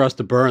 just for us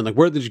to burn. Like,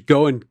 where did you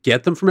go and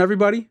get them from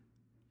everybody?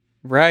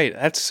 Right.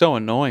 That's so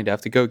annoying to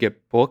have to go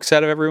get books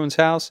out of everyone's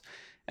house.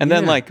 And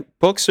then, Yeah. like,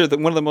 books are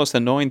one of the most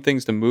annoying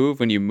things to move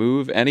when you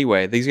move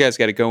anyway. These guys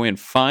got to go in,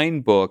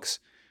 find books,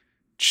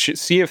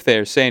 see if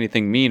they say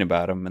anything mean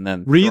about them, and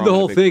then Read throw the 'em in a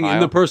whole big thing in pile.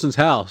 the person's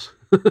house.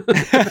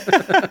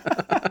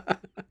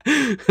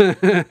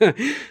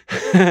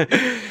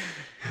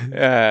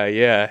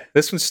 Yeah.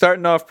 This one's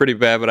starting off pretty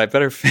bad, but I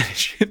better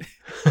finish it.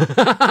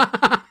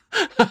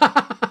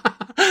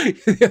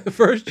 The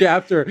first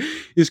chapter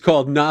is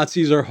called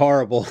 "Nazis Are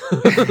Horrible."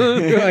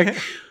 You're like,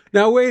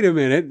 now wait a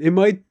minute, it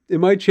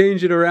might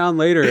change it around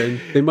later,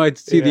 and they might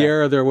see the Yeah.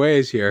 error of their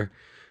ways here.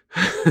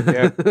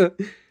 Yeah.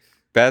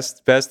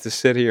 Best to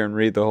sit here and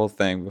read the whole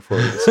thing before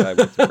we decide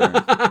what to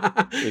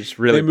burn. It's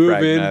really They move in.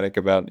 pragmatic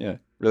about,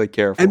 really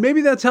careful. And maybe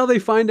that's how they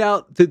find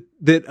out that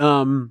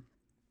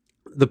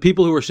the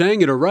people who are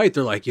saying it are right.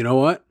 They're like, you know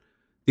what?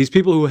 These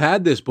people who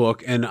had this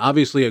book and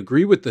obviously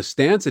agree with the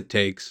stance it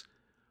takes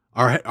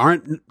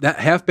aren't that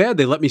half bad.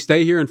 They let me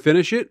stay here and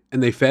finish it,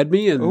 and they fed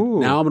me, and Ooh.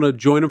 now I'm going to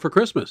join them for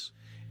Christmas.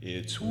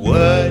 It's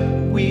what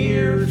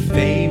we're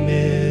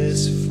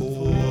famous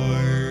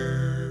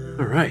for.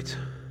 All right,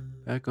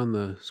 back on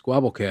the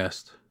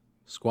Squabblecast.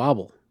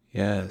 Squabble,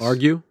 yes.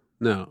 argue?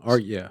 No,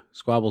 yeah.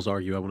 Squabbles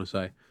argue. I want to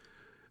say.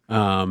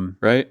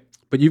 Right?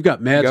 But you've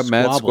got mad You got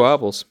mad squabbles.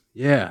 squabbles.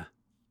 Yeah.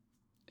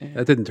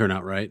 That didn't turn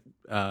out right,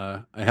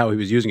 how he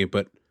was using it,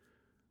 but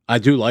I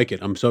do like it.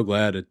 I'm so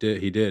glad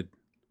he did.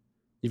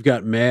 You've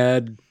got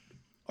mad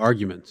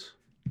arguments.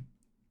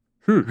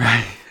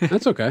 Right.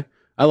 That's okay.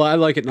 I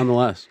like it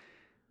nonetheless.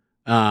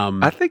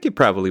 I think it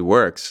probably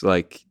works.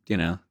 Like,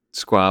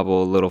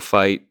 squabble, little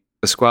fight.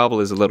 A squabble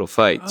is a little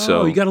fight.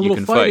 So you got a little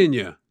can fight in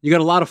you. You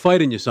got a lot of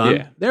fight in you, son.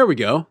 Yeah. There we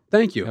go.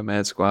 Thank You got you.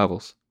 mad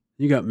squabbles.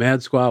 You got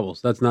mad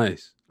squabbles. That's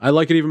nice. I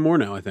like it even more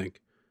now, I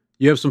think.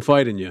 You have some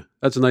fight in you.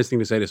 That's a nice thing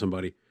to say to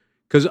somebody.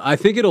 Because I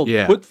think it'll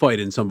Yeah. put fight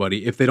in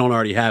somebody if they don't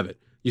already have it.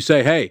 You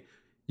say, hey,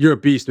 you're a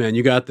beast, man.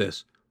 You got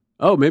this.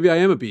 Oh, maybe I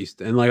am a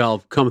beast. And like I'll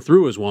come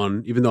through as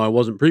one, even though I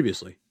wasn't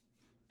previously.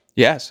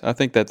 Yes, I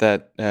think that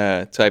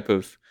type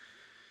of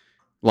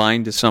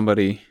line to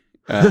somebody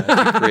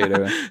to create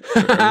a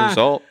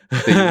result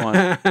that you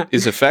want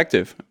is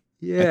effective.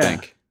 Yeah. I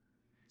think.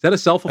 Is that a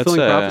self-fulfilling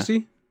That's,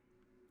 prophecy?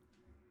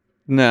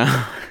 No,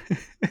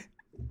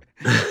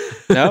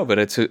 no, but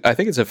I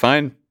think it's a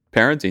fine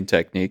parenting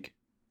technique.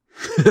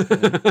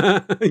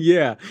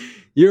 Yeah.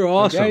 You're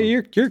awesome.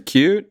 Yeah, you're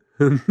cute.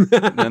 And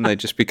then they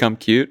just become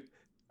cute.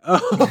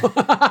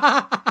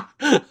 Oh.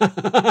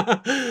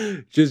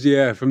 Just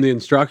from the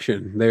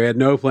instruction, they had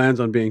no plans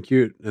on being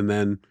cute, and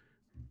then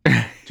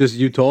just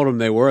you told them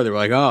they were. They were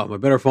like, "Oh, I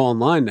better fall in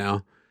line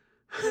now."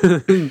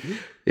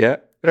 Yeah,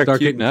 better Start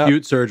getting up.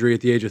 cute surgery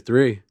at the age of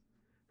 3.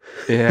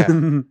 Yeah.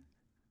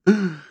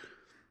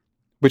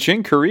 Which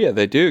in Korea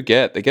they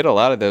get a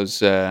lot of those.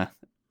 They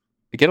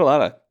get a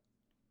lot of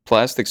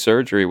plastic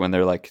surgery when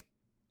they're like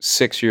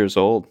 6 years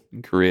old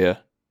in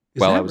Korea.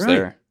 While I was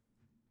there,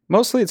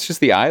 mostly it's just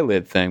the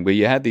eyelid thing. But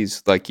you had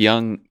these like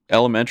young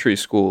elementary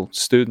school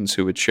students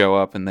who would show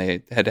up and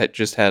they had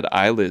just had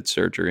eyelid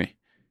surgery,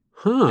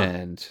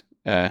 and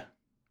I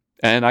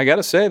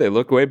gotta say they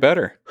look way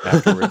better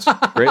afterwards.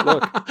 Great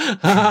look.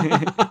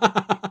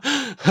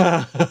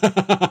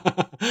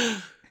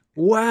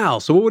 Wow.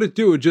 So what would it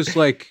do? It would just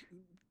like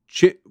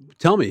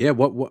tell me,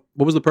 what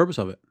was the purpose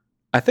of it?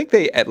 I think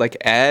they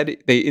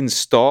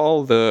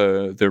install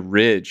the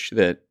ridge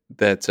that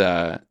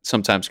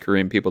sometimes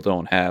Korean people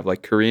don't have.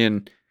 Like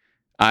Korean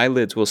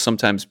eyelids will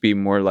sometimes be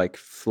more like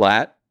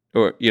flat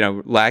or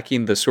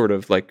lacking the sort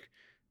of like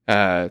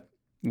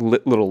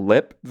little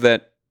lip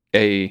that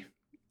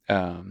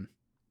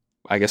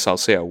I guess I'll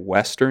say a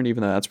Western,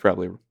 even though that's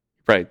probably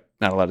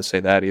not allowed to say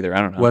that either.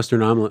 I don't know.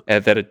 Western omelet.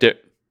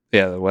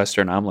 The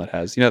Western omelet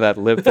has. You know that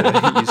lip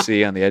that you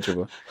see on the edge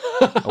of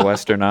a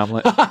Western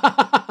omelet?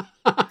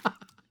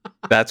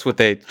 That's what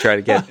they try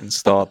to get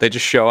installed. They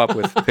just show up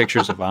with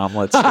pictures of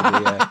omelets to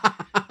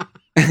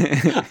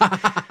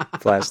the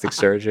plastic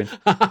surgeon.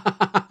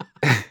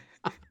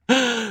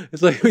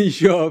 It's like when you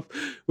show up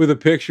with a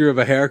picture of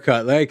a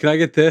haircut. Like, can I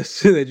get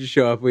this? They just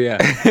show up. Well, yeah.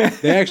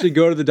 They actually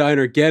go to the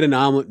diner, get an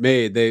omelet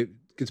made.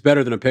 It's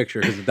better than a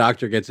picture because the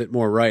doctor gets it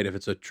more right if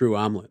it's a true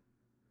omelet.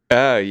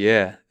 Oh,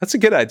 yeah. That's a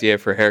good idea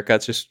for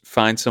haircuts. Just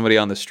find somebody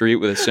on the street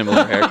with a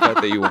similar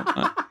haircut that you want.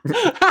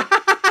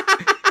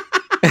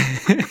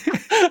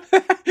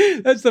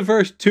 That's the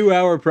first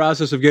 2-hour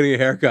process of getting a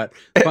haircut.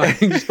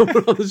 Finding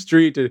someone on the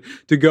street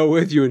to go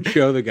with you and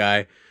show the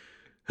guy.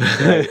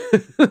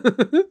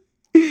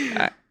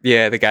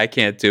 Yeah, the guy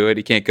can't do it.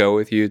 He can't go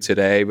with you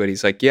today, but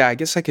he's like, yeah, I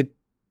guess I could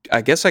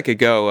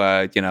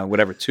go,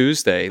 whatever,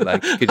 Tuesday.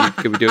 Like,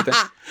 could we do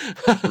that?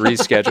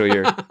 Reschedule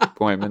your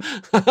appointment.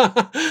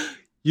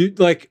 You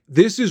like,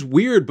 this is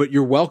weird, but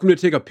you're welcome to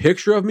take a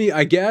picture of me,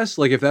 I guess.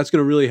 Like, if that's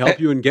going to really help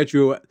you and get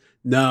you.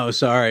 No,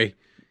 sorry.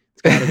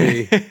 It's got to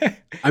be.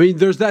 I mean,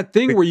 there's that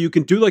thing where you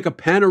can do like a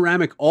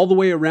panoramic all the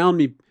way around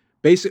me,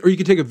 or you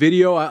can take a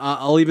video.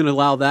 I'll even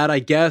allow that, I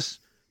guess.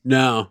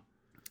 No.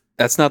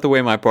 That's not the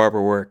way my barber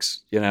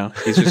works.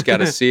 He's just got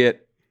to see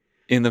it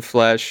in the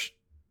flesh,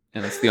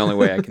 and it's the only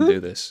way I can do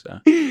this. So.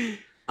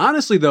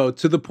 Honestly, though,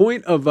 to the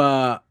point of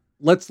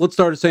let's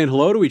start saying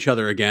hello to each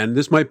other again.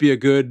 This might be a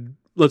good.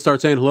 Let's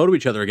start saying hello to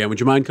each other again. Would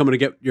you mind coming to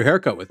get your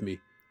haircut with me?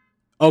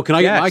 Oh, can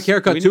I get my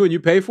haircut too, and you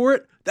pay for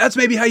it? That's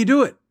maybe how you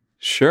do it.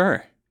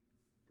 Sure.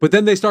 But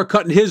then they start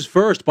cutting his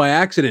first by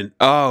accident.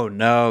 Oh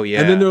no, yeah.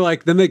 And then they're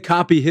like, then they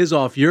copy his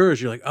off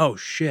yours. You're like, oh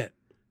shit.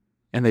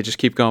 And they just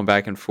keep going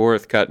back and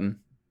forth, cutting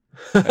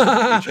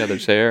each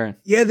other's hair.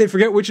 Yeah, they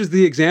forget which is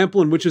the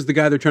example and which is the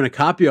guy they're trying to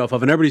copy off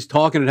of. And everybody's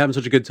talking and having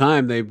such a good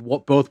time. They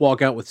both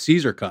walk out with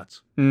Caesar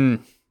cuts. I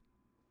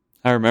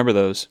remember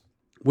those.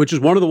 Which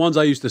is one of the ones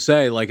I used to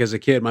say, like as a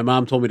kid. My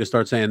mom told me to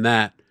start saying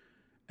that.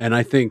 And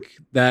I think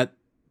that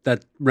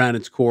ran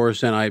its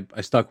course and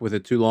I stuck with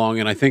it too long.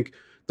 And I think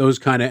those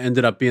kind of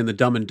ended up being the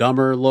Dumb and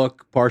Dumber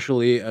look,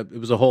 partially. It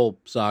was a whole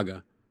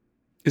saga.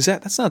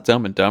 That's not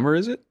Dumb and Dumber,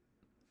 is it?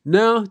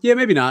 No, yeah,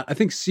 maybe not. I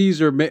think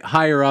Caesar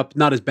higher up,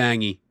 not as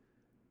bangy.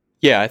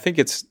 Yeah, I think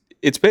it's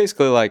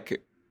basically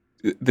like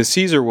the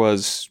Caesar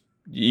was,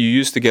 you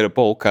used to get a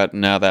bowl cut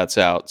and now that's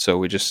out. So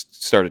we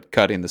just started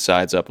cutting the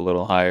sides up a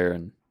little higher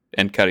and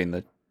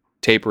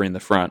tapering the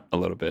front a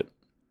little bit.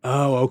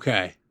 Oh,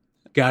 okay.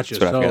 Gotcha.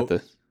 That's what I've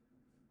got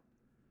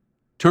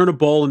turn a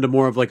bowl into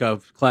more of like a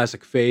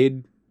classic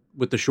fade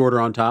with the shorter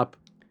on top.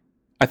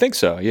 I think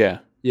so. Yeah.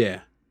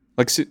 Yeah.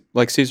 Like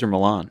Caesar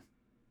Milan.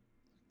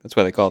 That's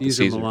why they call it the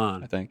Caesar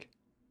Milan. I think.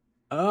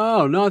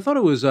 Oh no, I thought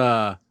it was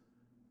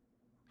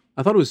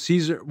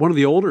Caesar, one of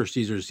the older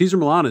Caesars. Caesar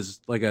Milan is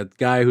like a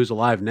guy who's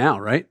alive now,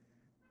 right?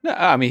 No,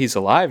 I mean he's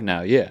alive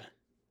now. Yeah.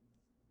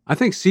 I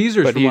think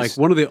Caesar's from like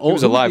one of the old. He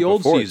was alive the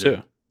old before Caesar,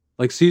 too.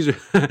 Like Caesar,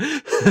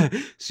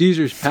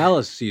 Caesar's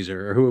Palace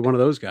Caesar, or one of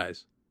those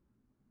guys.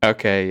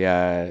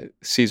 Okay,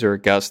 Caesar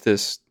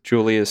Augustus,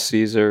 Julius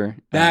Caesar.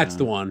 That's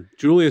the one.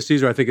 Julius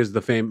Caesar, I think, is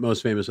the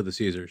most famous of the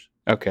Caesars.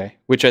 Okay,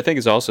 which I think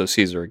is also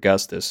Caesar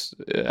Augustus.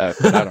 I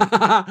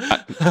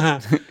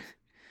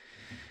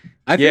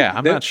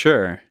I'm not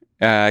sure.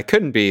 It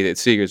couldn't be that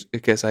Caesar's,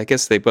 because I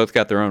guess they both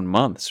got their own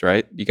months,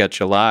 right? You got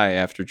July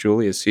after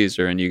Julius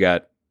Caesar, and you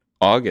got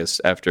August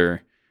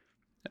after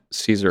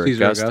Caesar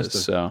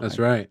Augustus. So that's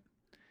right.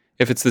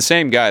 If it's the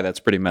same guy,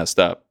 that's pretty messed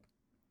up.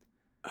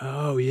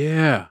 Oh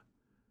yeah.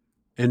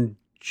 And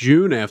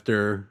June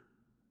after,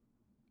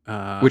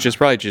 which is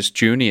probably just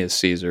Junius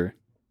Caesar,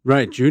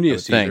 right?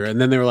 Junius Caesar,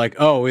 and then they were like,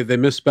 "Oh, they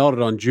misspelled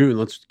it on June.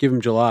 Let's give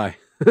him July."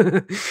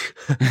 Well,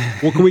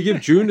 can we give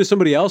June to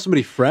somebody else,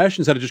 somebody fresh,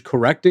 instead of just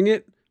correcting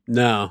it?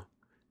 No,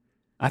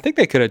 I think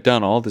they could have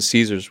done all the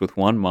Caesars with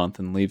 1 month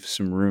and leave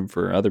some room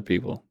for other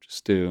people.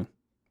 Just do,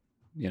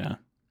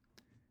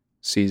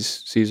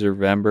 Caesar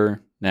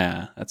Vember.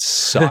 Nah, that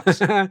sucks.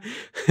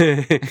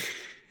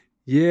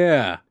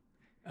 Yeah.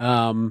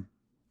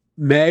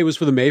 May was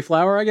for the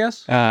Mayflower, I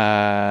guess.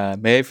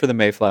 May for the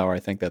Mayflower. I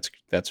think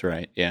that's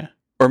right. Yeah,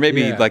 or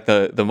maybe like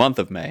the month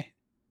of May.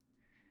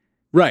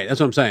 Right. That's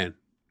what I'm saying.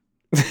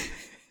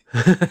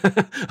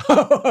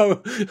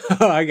 oh,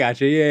 I got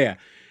you. Yeah.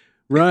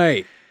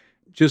 Right.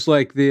 Just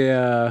like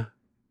the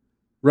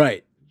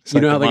right. It's you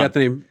like know how the they got month. the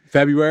name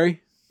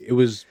February? It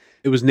was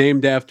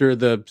named after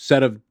the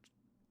set of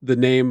the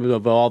name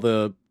of all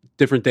the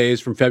different days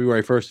from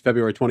February 1st to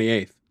February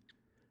 28th.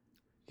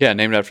 Yeah,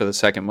 named after the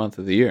second month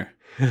of the year.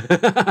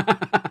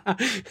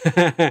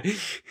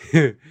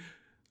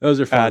 Those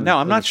are fun. No,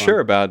 I'm Those not are fun. sure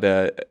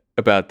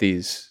about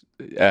these.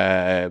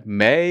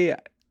 May.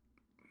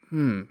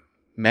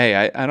 May.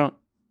 I don't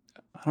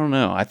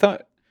know. I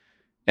thought,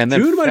 and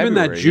then June might have been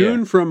that February,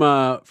 June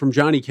from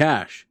Johnny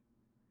Cash,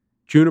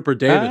 Juniper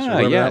Davis, or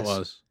whatever yes. that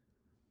was.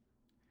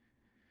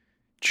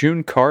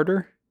 June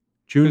Carter.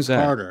 June Who's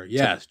that? Carter,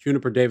 yes,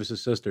 Juniper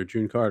Davis's sister,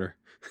 June Carter.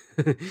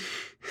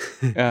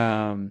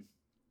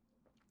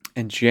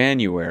 And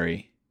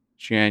January,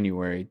 Jan.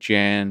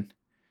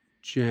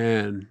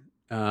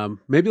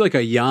 Maybe like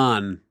a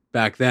Jan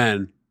back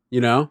then,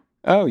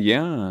 Oh,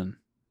 Jan.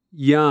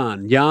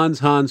 Jan's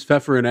Hans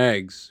Pfeffer and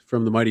Eggs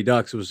from the Mighty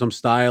Ducks. It was some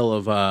style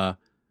of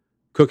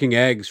cooking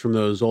eggs from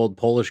those old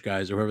Polish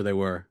guys or whoever they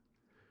were.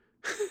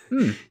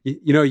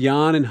 You know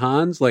Jan and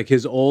Hans, like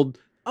his old.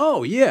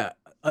 Oh yeah,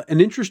 an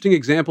interesting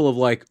example of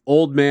like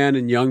old man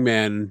and young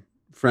man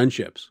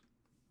friendships.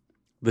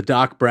 The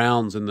Doc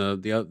Browns and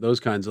the those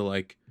kinds of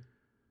like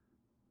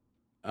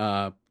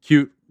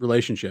cute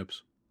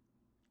relationships.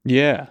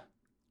 Yeah.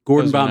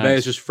 Gordon Those are Bombay nice.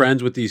 is just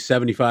friends with these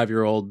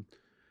 75-year-old.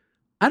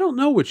 I don't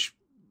know which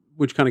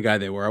kind of guy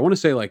they were. I want to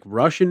say like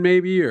Russian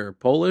maybe or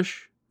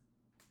Polish.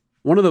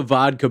 One of the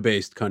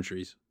vodka-based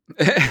countries.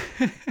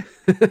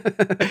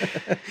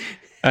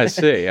 I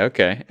see.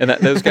 Okay. And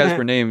those guys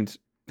were named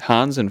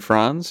Hans and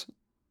Franz?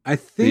 I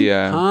think The,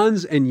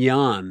 Hans and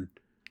Jan.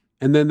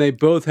 And then they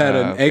both had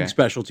an okay. egg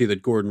specialty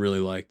that Gordon really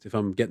liked, if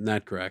I'm getting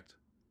that correct.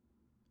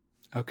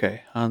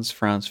 Okay. Hans,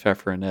 Franz,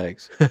 Pfeffer, and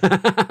Eggs.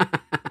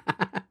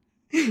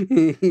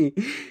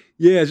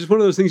 Yeah, it's just one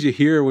of those things you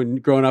hear when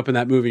growing up in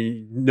that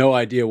movie, no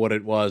idea what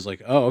it was.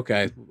 Like, oh,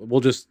 okay,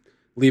 we'll just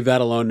leave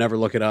that alone, never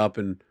look it up.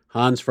 And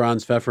Hans,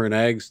 Franz, Pfeffer, and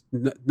Eggs,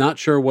 not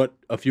sure what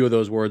a few of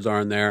those words are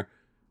in there,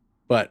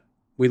 but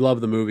we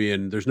love the movie,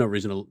 and there's no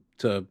reason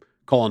to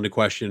call into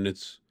question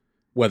it's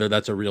whether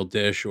that's a real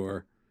dish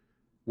or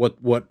what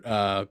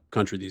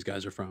country these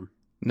guys are from.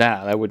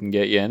 Nah, that wouldn't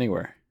get you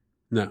anywhere.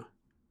 No.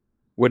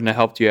 Wouldn't have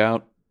helped you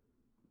out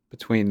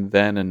between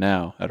then and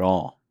now at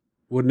all.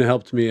 Wouldn't have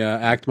helped me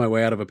act my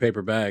way out of a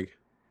paper bag,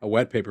 a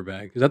wet paper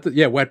bag. Is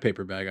that wet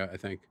paper bag? I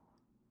think.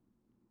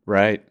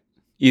 Right.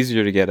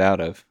 Easier to get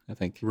out of, I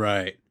think.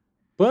 Right,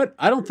 but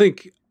I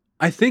think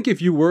if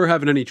you were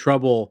having any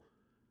trouble,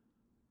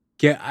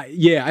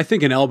 I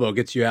think an elbow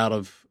gets you out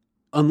of,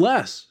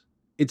 unless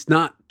it's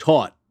not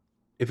taught.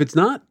 If it's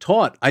not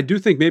taught, I do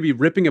think maybe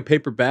ripping a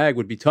paper bag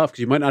would be tough because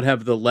you might not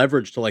have the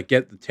leverage to like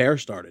get the tear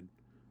started.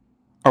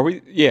 Are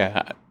we?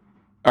 Yeah.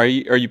 Are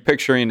you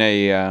picturing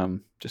a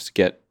just to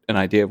get an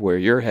idea of where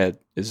your head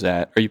is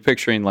at? Are you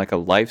picturing like a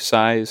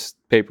life-sized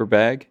paper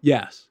bag?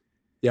 Yes.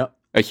 Yep.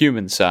 A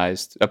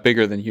human-sized, a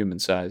bigger than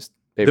human-sized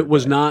paper That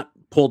was bag. not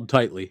pulled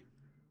tightly.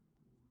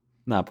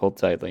 Not pulled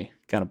tightly.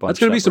 Kind of bunched That's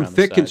going to be up some around the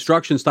thick sides.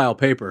 construction style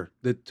paper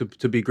that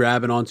to be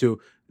grabbing onto,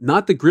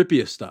 not the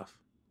grippiest stuff.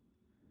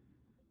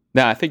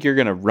 No, I think you're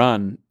going to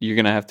run. You're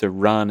going to have to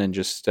run and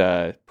just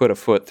put a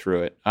foot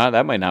through it.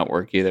 That might not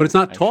work either. But it's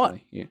not taught.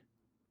 Yeah.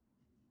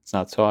 It's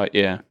not taught,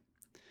 yeah.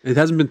 It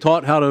hasn't been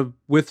taught how to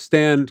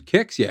withstand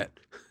kicks yet.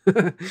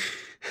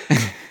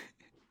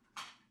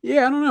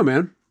 Yeah, I don't know,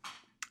 man.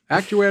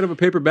 Act your way out of a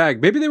paper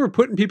bag. Maybe they were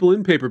putting people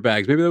in paper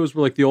bags. Maybe that was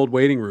like the old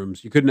waiting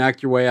rooms. You couldn't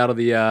act your way out of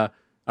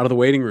the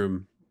waiting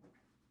room.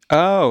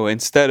 Oh,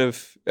 instead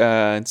of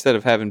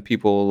having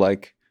people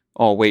like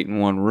all wait in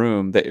one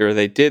room,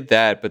 they did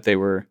that, but they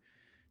were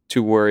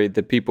too worried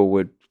that people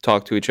would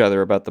talk to each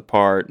other about the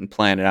part and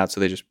plan it out, so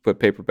they just put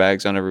paper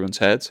bags on everyone's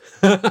heads.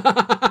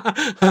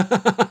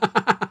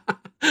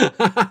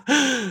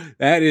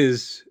 That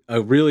is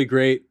a really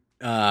great,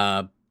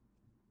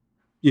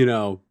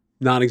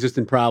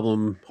 non-existent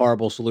problem,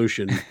 horrible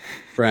solution,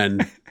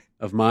 friend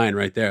of mine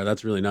right there.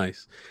 That's really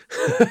nice.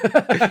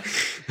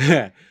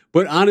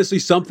 But honestly,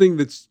 something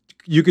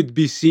you could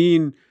be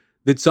seen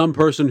that some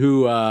person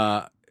who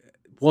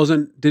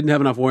didn't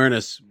have enough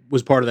awareness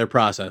was part of their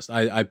process.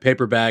 I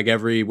paper bag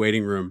every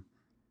waiting room.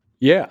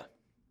 Yeah.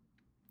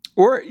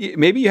 Or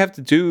maybe you have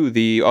to do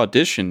the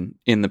audition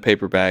in the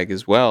paper bag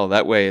as well.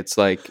 That way it's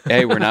like,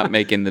 hey, we're not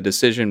making the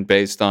decision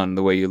based on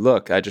the way you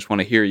look. I just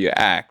want to hear you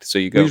act. So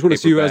you go. We just want to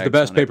see who has the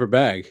bags best on paper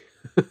bag.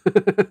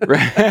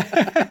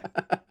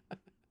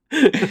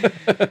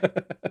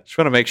 Just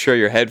want to make sure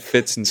your head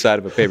fits inside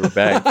of a paper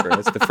bag.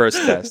 That's the first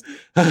test.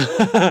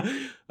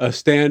 a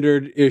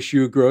standard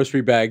issue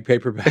grocery bag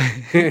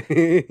paperback.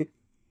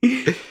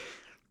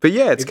 But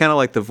yeah, it's kind of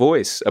like the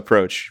Voice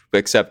approach,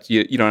 except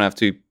you don't have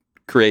to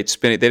create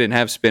spinning. They didn't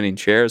have spinning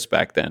chairs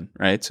back then,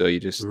 right? So you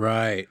just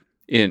Right.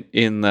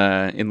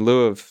 in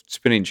lieu of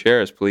spinning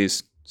chairs,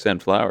 please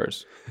send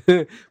flowers.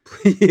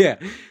 Yeah.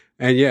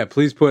 And yeah,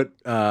 please put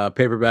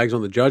paper bags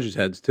on the judges'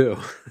 heads too.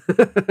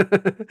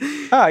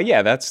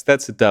 Yeah,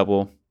 that's a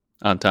double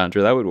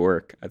entendre. That would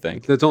work, I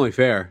think. That's only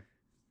fair.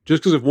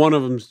 Just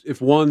because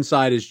if one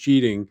side is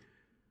cheating,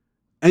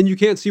 and you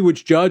can't see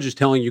which judge is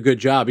telling you good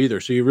job either,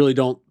 so you really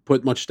don't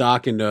put much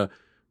stock into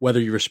whether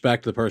you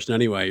respect the person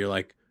anyway. You're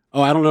like,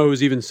 oh, I don't know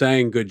who's even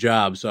saying good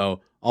job,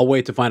 so I'll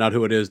wait to find out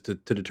who it is to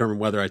determine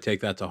whether I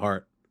take that to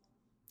heart.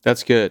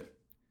 That's good.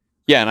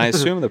 Yeah, and I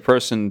assume the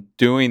person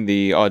doing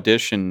the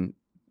audition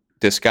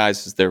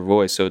disguises their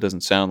voice so it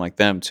doesn't sound like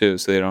them too,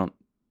 so they don't,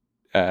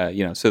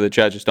 so the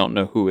judges don't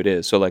know who it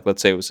is. So, like,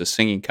 let's say it was a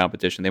singing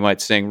competition, they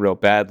might sing real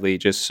badly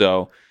just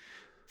so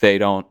they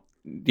don't,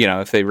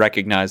 if they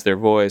recognize their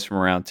voice from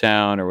around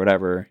town or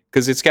whatever,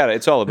 because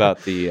it's all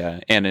about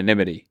the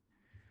anonymity.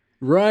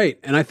 Right,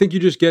 and I think you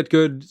just get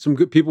some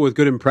good people with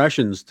good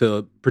impressions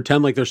to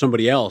pretend like they're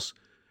somebody else,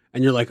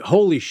 and you're like,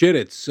 holy shit,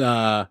 it's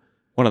one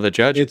of the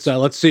judges. It's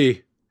let's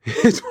see.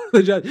 It's one of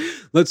the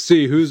judges. Let's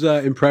see whose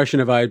impression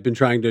have I been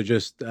trying to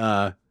just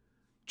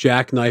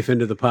jackknife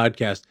into the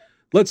podcast.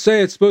 Let's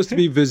say it's supposed to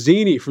be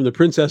Vizzini from The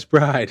Princess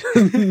Bride.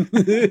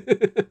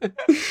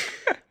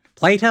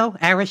 Plato,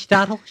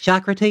 Aristotle,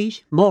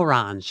 Socrates,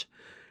 morons.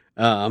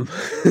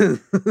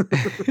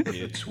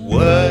 It's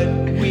what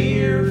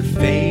we're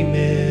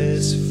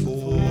famous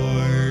for.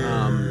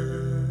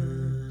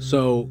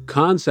 So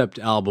concept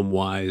album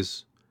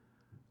wise,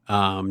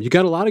 you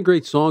got a lot of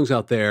great songs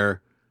out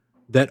there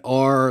that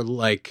are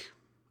like,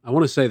 I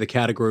want to say the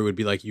category would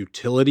be like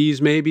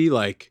utilities, maybe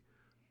like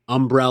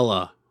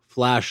Umbrella,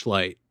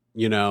 Flashlight,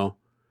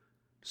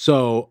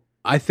 So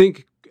I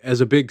think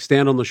as a big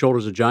Stand on the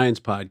Shoulders of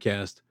Giants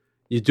podcast,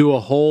 you do a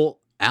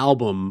whole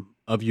album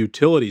of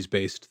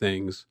utilities-based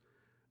things.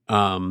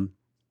 You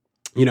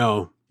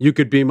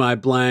could be my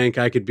blank,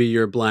 I could be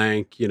your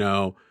blank,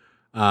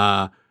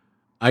 I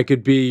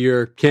could be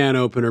your can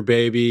opener,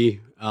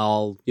 baby.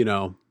 I'll,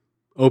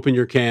 open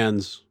your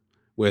cans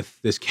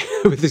with this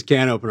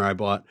can opener I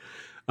bought.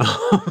 I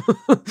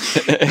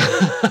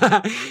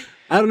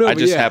don't know. I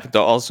just happen to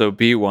also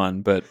be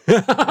one, but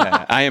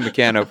I am a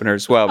can opener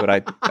as well. But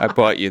I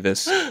bought you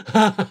this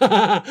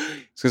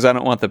because I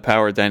don't want the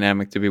power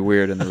dynamic to be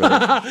weird in the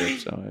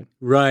relationship.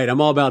 Right,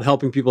 I'm all about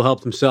helping people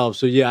help themselves.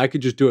 So yeah, I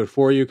could just do it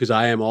for you because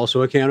I am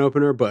also a can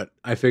opener. But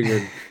I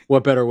figured,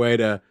 what better way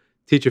to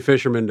teach a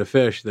fisherman to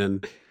fish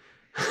than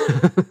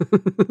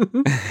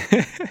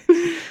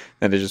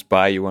and to just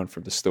buy you one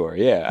from the store?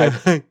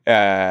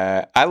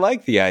 Yeah, I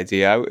like the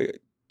idea.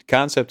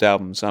 Concept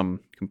albums, I'm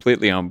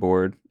completely on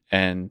board.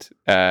 And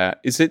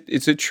is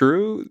it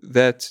true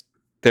that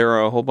there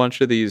are a whole bunch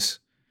of these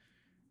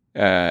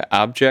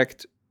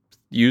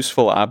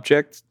useful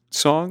object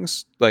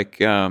songs,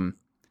 like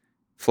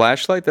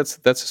Flashlight? That's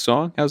a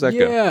song. How's that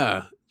go?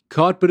 Yeah,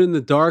 caught but in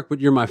the dark, but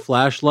you're my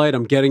flashlight.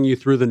 I'm getting you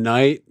through the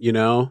night.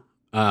 It's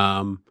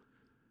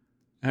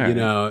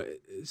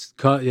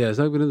caught. Yeah, it's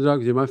not in the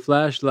dark. You're my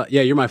flashlight.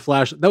 Yeah, you're my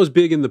flashlight. That was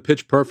big in the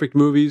Pitch Perfect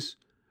movies.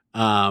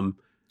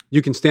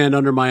 You can stand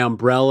under my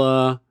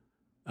umbrella.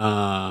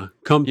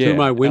 Come through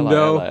my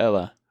window.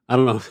 Ella. I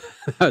don't know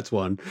if that's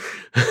one.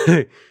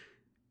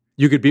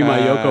 You could be my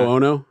Yoko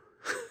Ono.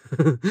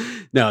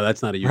 No,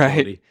 that's not a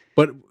utility. Right.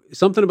 But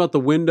something about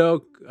the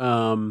window.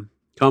 Come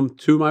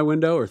to my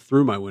window or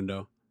through my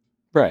window.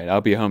 Right.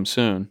 I'll be home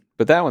soon.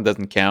 But that one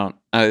doesn't count.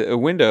 A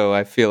window,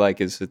 I feel like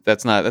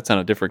that's on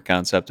a different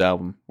concept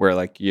album where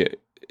like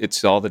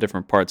it's all the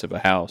different parts of a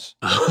house.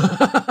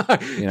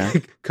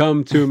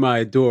 Come to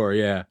my door.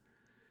 Yeah.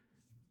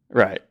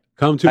 Right.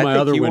 Come to my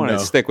other window. You want to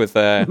stick with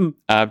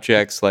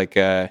objects like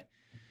a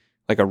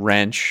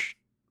wrench,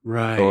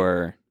 right,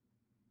 or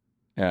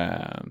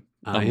a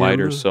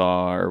miter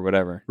saw or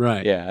whatever.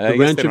 Right. Yeah, the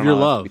wrench of your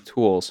love.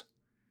 Tools.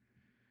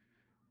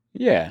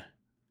 Yeah,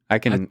 I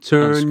can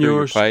turn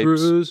your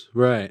screws.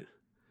 Right.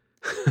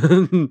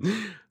 I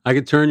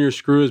could turn your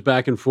screws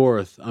back and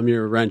forth. I'm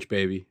your wrench,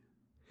 baby.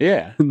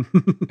 Yeah.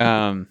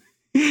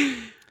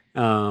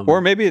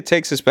 Or maybe it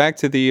takes us back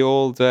to the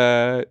old,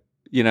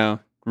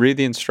 read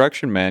the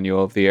instruction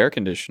manual of the air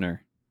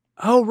conditioner.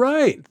 Oh,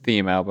 right.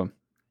 Theme album.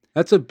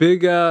 That's a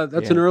big, an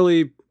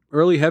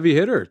early heavy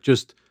hitter.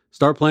 Just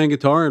start playing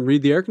guitar and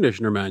read the air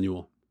conditioner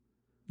manual.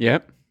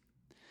 Yep.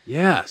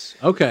 Yes.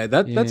 Okay.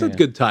 That's a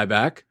good tie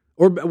back.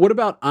 Or what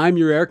about I'm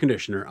your air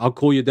conditioner? I'll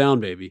cool you down,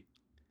 baby.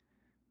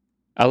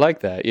 I like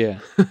that. Yeah.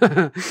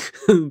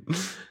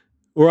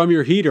 Or I'm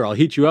your heater. I'll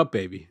heat you up,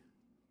 baby.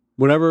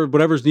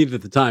 Whatever's needed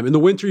at the time. In the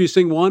winter, you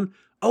sing one.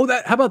 Oh,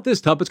 how about this,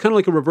 Tup? It's kind of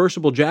like a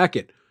reversible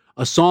jacket.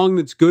 A song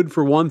that's good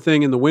for one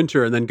thing in the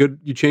winter, and then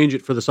you change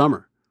it for the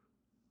summer.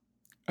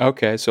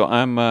 Okay, so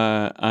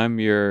I'm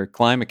your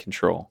climate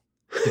control.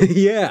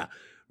 Yeah,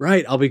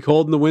 right. I'll be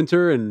cold in the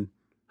winter and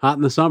hot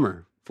in the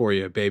summer for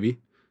you, baby.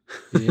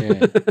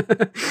 Yeah.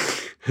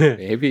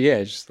 Baby,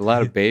 yeah, just a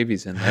lot of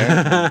babies in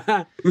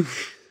there.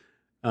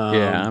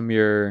 Yeah, I'm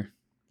your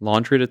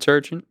laundry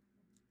detergent.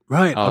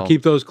 Right. I'll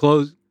keep those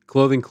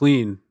clothing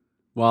clean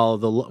while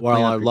our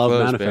up your love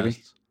clothes,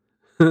 manifests.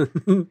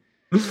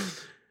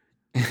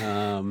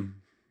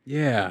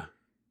 Yeah.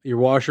 Your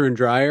washer and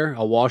dryer.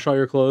 I'll wash all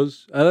your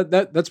clothes.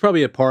 That's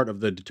probably a part of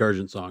the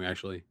detergent song,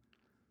 actually.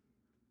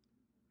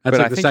 That's But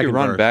like I the think you second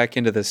run verse. back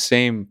into the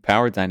same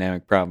power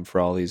dynamic problem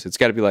for all these. It's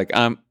got to be like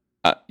I'm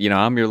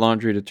your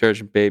laundry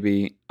detergent,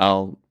 baby.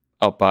 I'll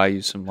buy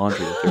you some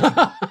laundry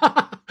detergent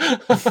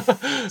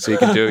so you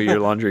can do your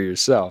laundry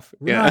yourself.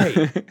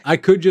 Right. I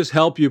could just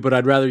help you, but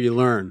I'd rather you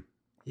learn.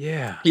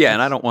 Yeah. Yeah,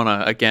 and I don't want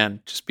to again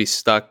just be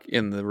stuck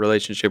in the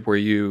relationship where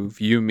you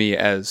view me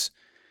as,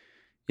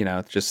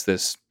 just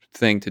this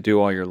thing to do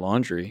all your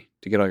laundry,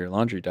 to get all your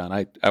laundry done.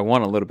 I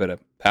want a little bit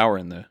of power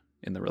in the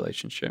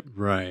relationship.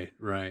 Right.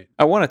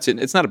 I want it to.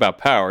 It's not about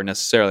power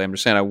necessarily. I'm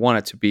just saying I want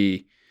it to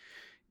be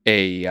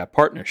a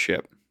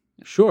partnership.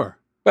 Sure.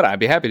 But I'd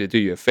be happy to do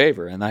you a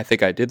favor, and I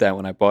think I did that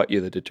when I bought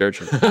you the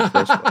detergent in the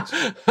first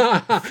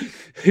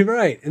place.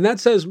 Right. And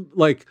that says,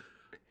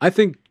 I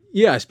think,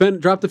 I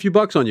dropped a few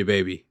bucks on you,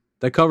 baby.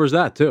 That covers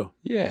that, too.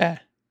 Yeah,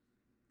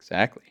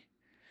 exactly.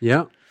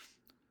 Yeah.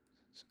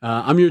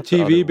 I'm your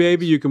the other TV, ones?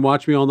 baby. You can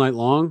watch me all night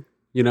long,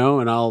 and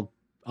I'll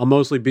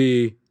mostly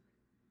be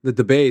the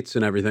debates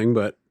and everything,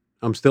 but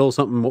I'm still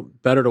something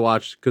better to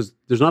watch because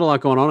there's not a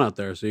lot going on out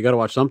there, so you got to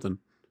watch something.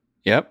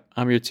 Yep,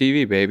 I'm your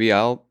TV, baby.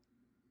 I'll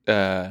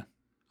buy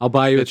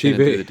you a pitch in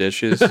and TV. do the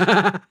dishes.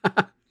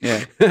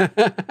 Yeah.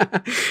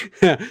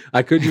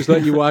 I could just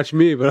let you watch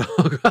me, but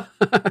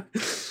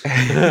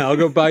I'll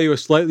go buy you a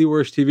slightly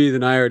worse TV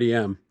than I already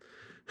am.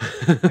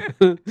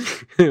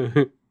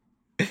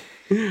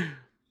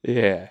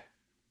 Yeah.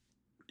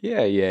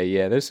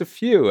 There's a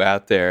few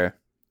out there.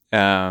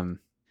 I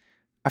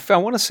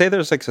want to say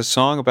there's like a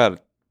song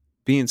about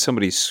being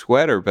somebody's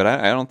sweater, but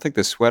I don't think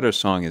the sweater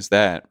song is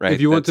that, right?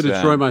 If you want to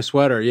destroy my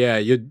sweater,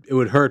 it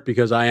would hurt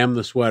because I am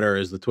the sweater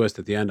is the twist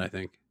at the end, I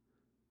think.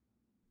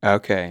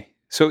 Okay.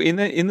 So in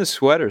the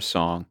sweater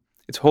song,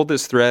 it's hold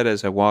this thread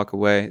as I walk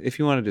away. If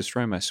you want to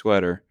destroy my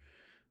sweater,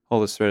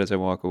 hold this thread as I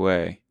walk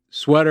away.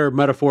 Sweater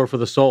metaphor for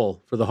the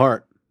soul, for the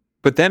heart.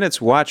 But then it's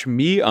watch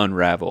me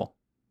unravel.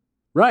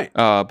 Right.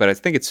 But I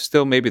think it's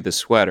still maybe the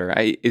sweater.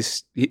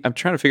 I'm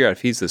trying to figure out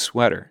if he's the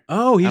sweater.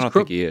 Oh, I don't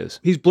think he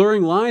is. He's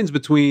blurring lines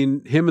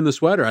between him and the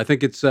sweater. I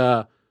think it's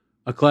a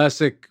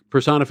classic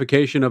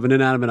personification of an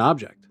inanimate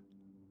object.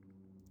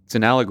 It's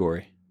an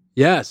allegory.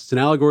 Yes, it's an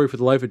allegory for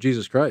the life of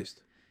Jesus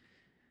Christ.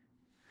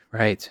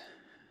 Right.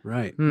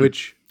 Right.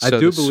 Which So I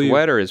do the believe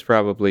sweater is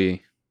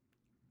probably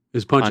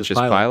is Pontius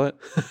Pilate.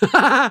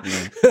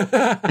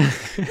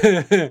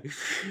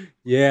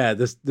 Yeah,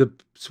 the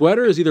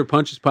sweater is either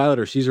Pontius Pilate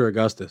or Caesar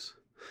Augustus.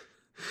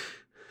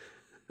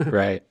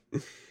 Right.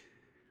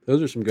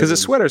 Those are some good Because the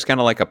ones. sweater is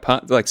kind of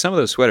like some of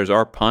those sweaters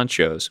are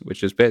ponchos,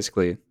 which is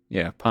basically,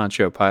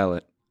 Poncho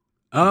Pilate.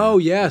 Oh,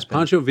 yes,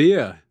 Pancho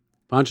Villa,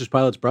 Pontius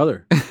Pilate's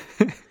brother.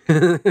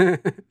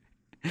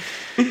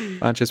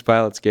 Pontius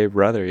Pilate's gay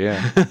brother,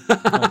 yeah.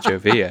 Poncho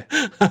Villa.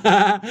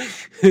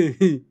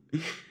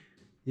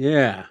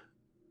 Yeah.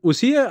 Was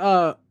he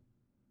a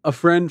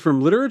friend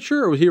from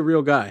literature or was he a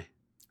real guy?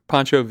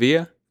 Poncho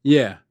Villa?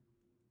 Yeah.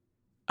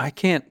 I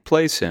can't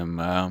place him.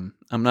 I'm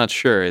not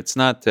sure. It's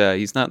not.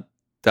 He's not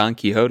Don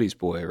Quixote's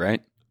boy,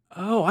 right?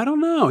 Oh, I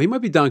don't know. He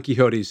might be Don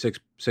Quixote's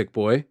sick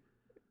boy.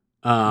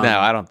 No,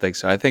 I don't think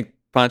so. I think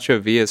Pancho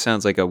Villa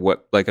sounds like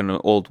an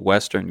old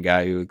Western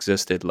guy who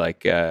existed,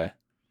 like.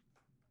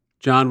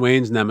 John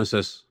Wayne's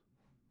nemesis.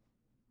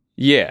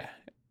 Yeah.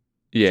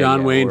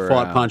 John Wayne or,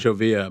 fought Pancho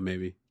Villa,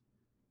 maybe.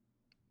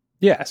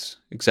 Yes,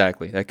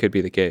 exactly. That could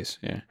be the case.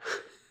 Yeah.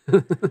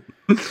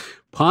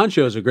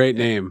 Poncho's a great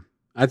name.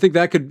 I think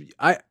that could.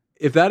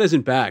 If that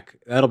isn't back,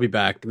 that'll be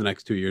back in the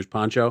next 2 years.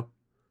 Poncho.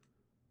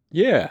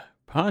 Yeah,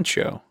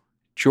 Poncho.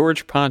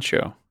 George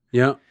Poncho.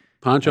 Yeah,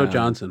 Poncho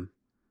Johnson.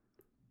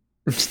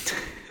 Ponch,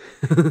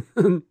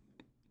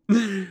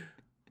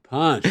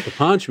 the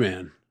Ponch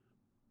Man.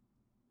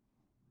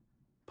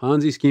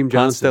 Ponzi scheme Ponce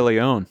Johnson. de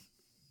Leon.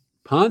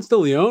 Ponce de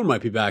Leon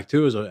might be back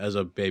too as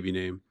a baby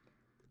name.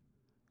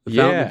 The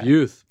Fountain of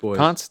Youth,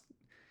 boys.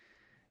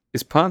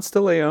 Is Ponce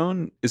de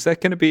Leon? Is that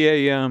going to be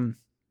a?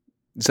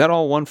 Is that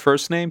all one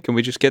first name? Can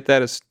we just get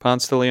that as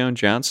Ponce de Leon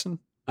Johnson?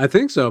 I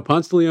think so.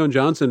 Ponce de Leon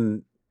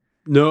Johnson.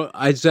 No,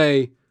 I'd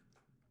say.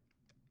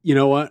 You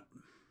know what?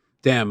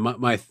 Damn,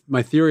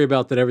 my theory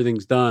about that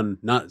everything's done.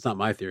 It's not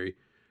my theory.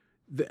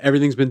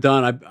 Everything's been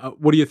done.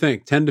 What do you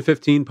think? 10 to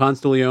 15 Ponce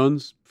de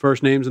Leon's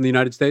first names in the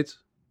United States?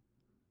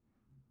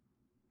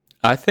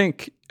 I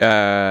think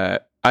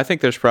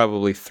there's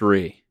probably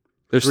three.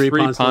 There's three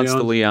Ponce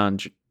de Leon.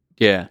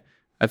 Yeah,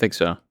 I think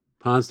so.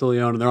 Ponce de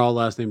Leon, and they're all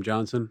last name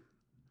Johnson.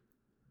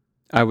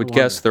 I would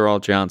guess they're all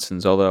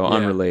Johnsons, although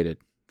unrelated.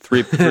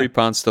 Three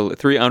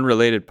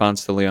unrelated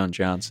Ponce de Leon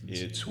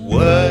Johnsons. It's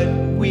what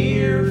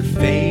we're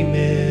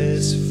famous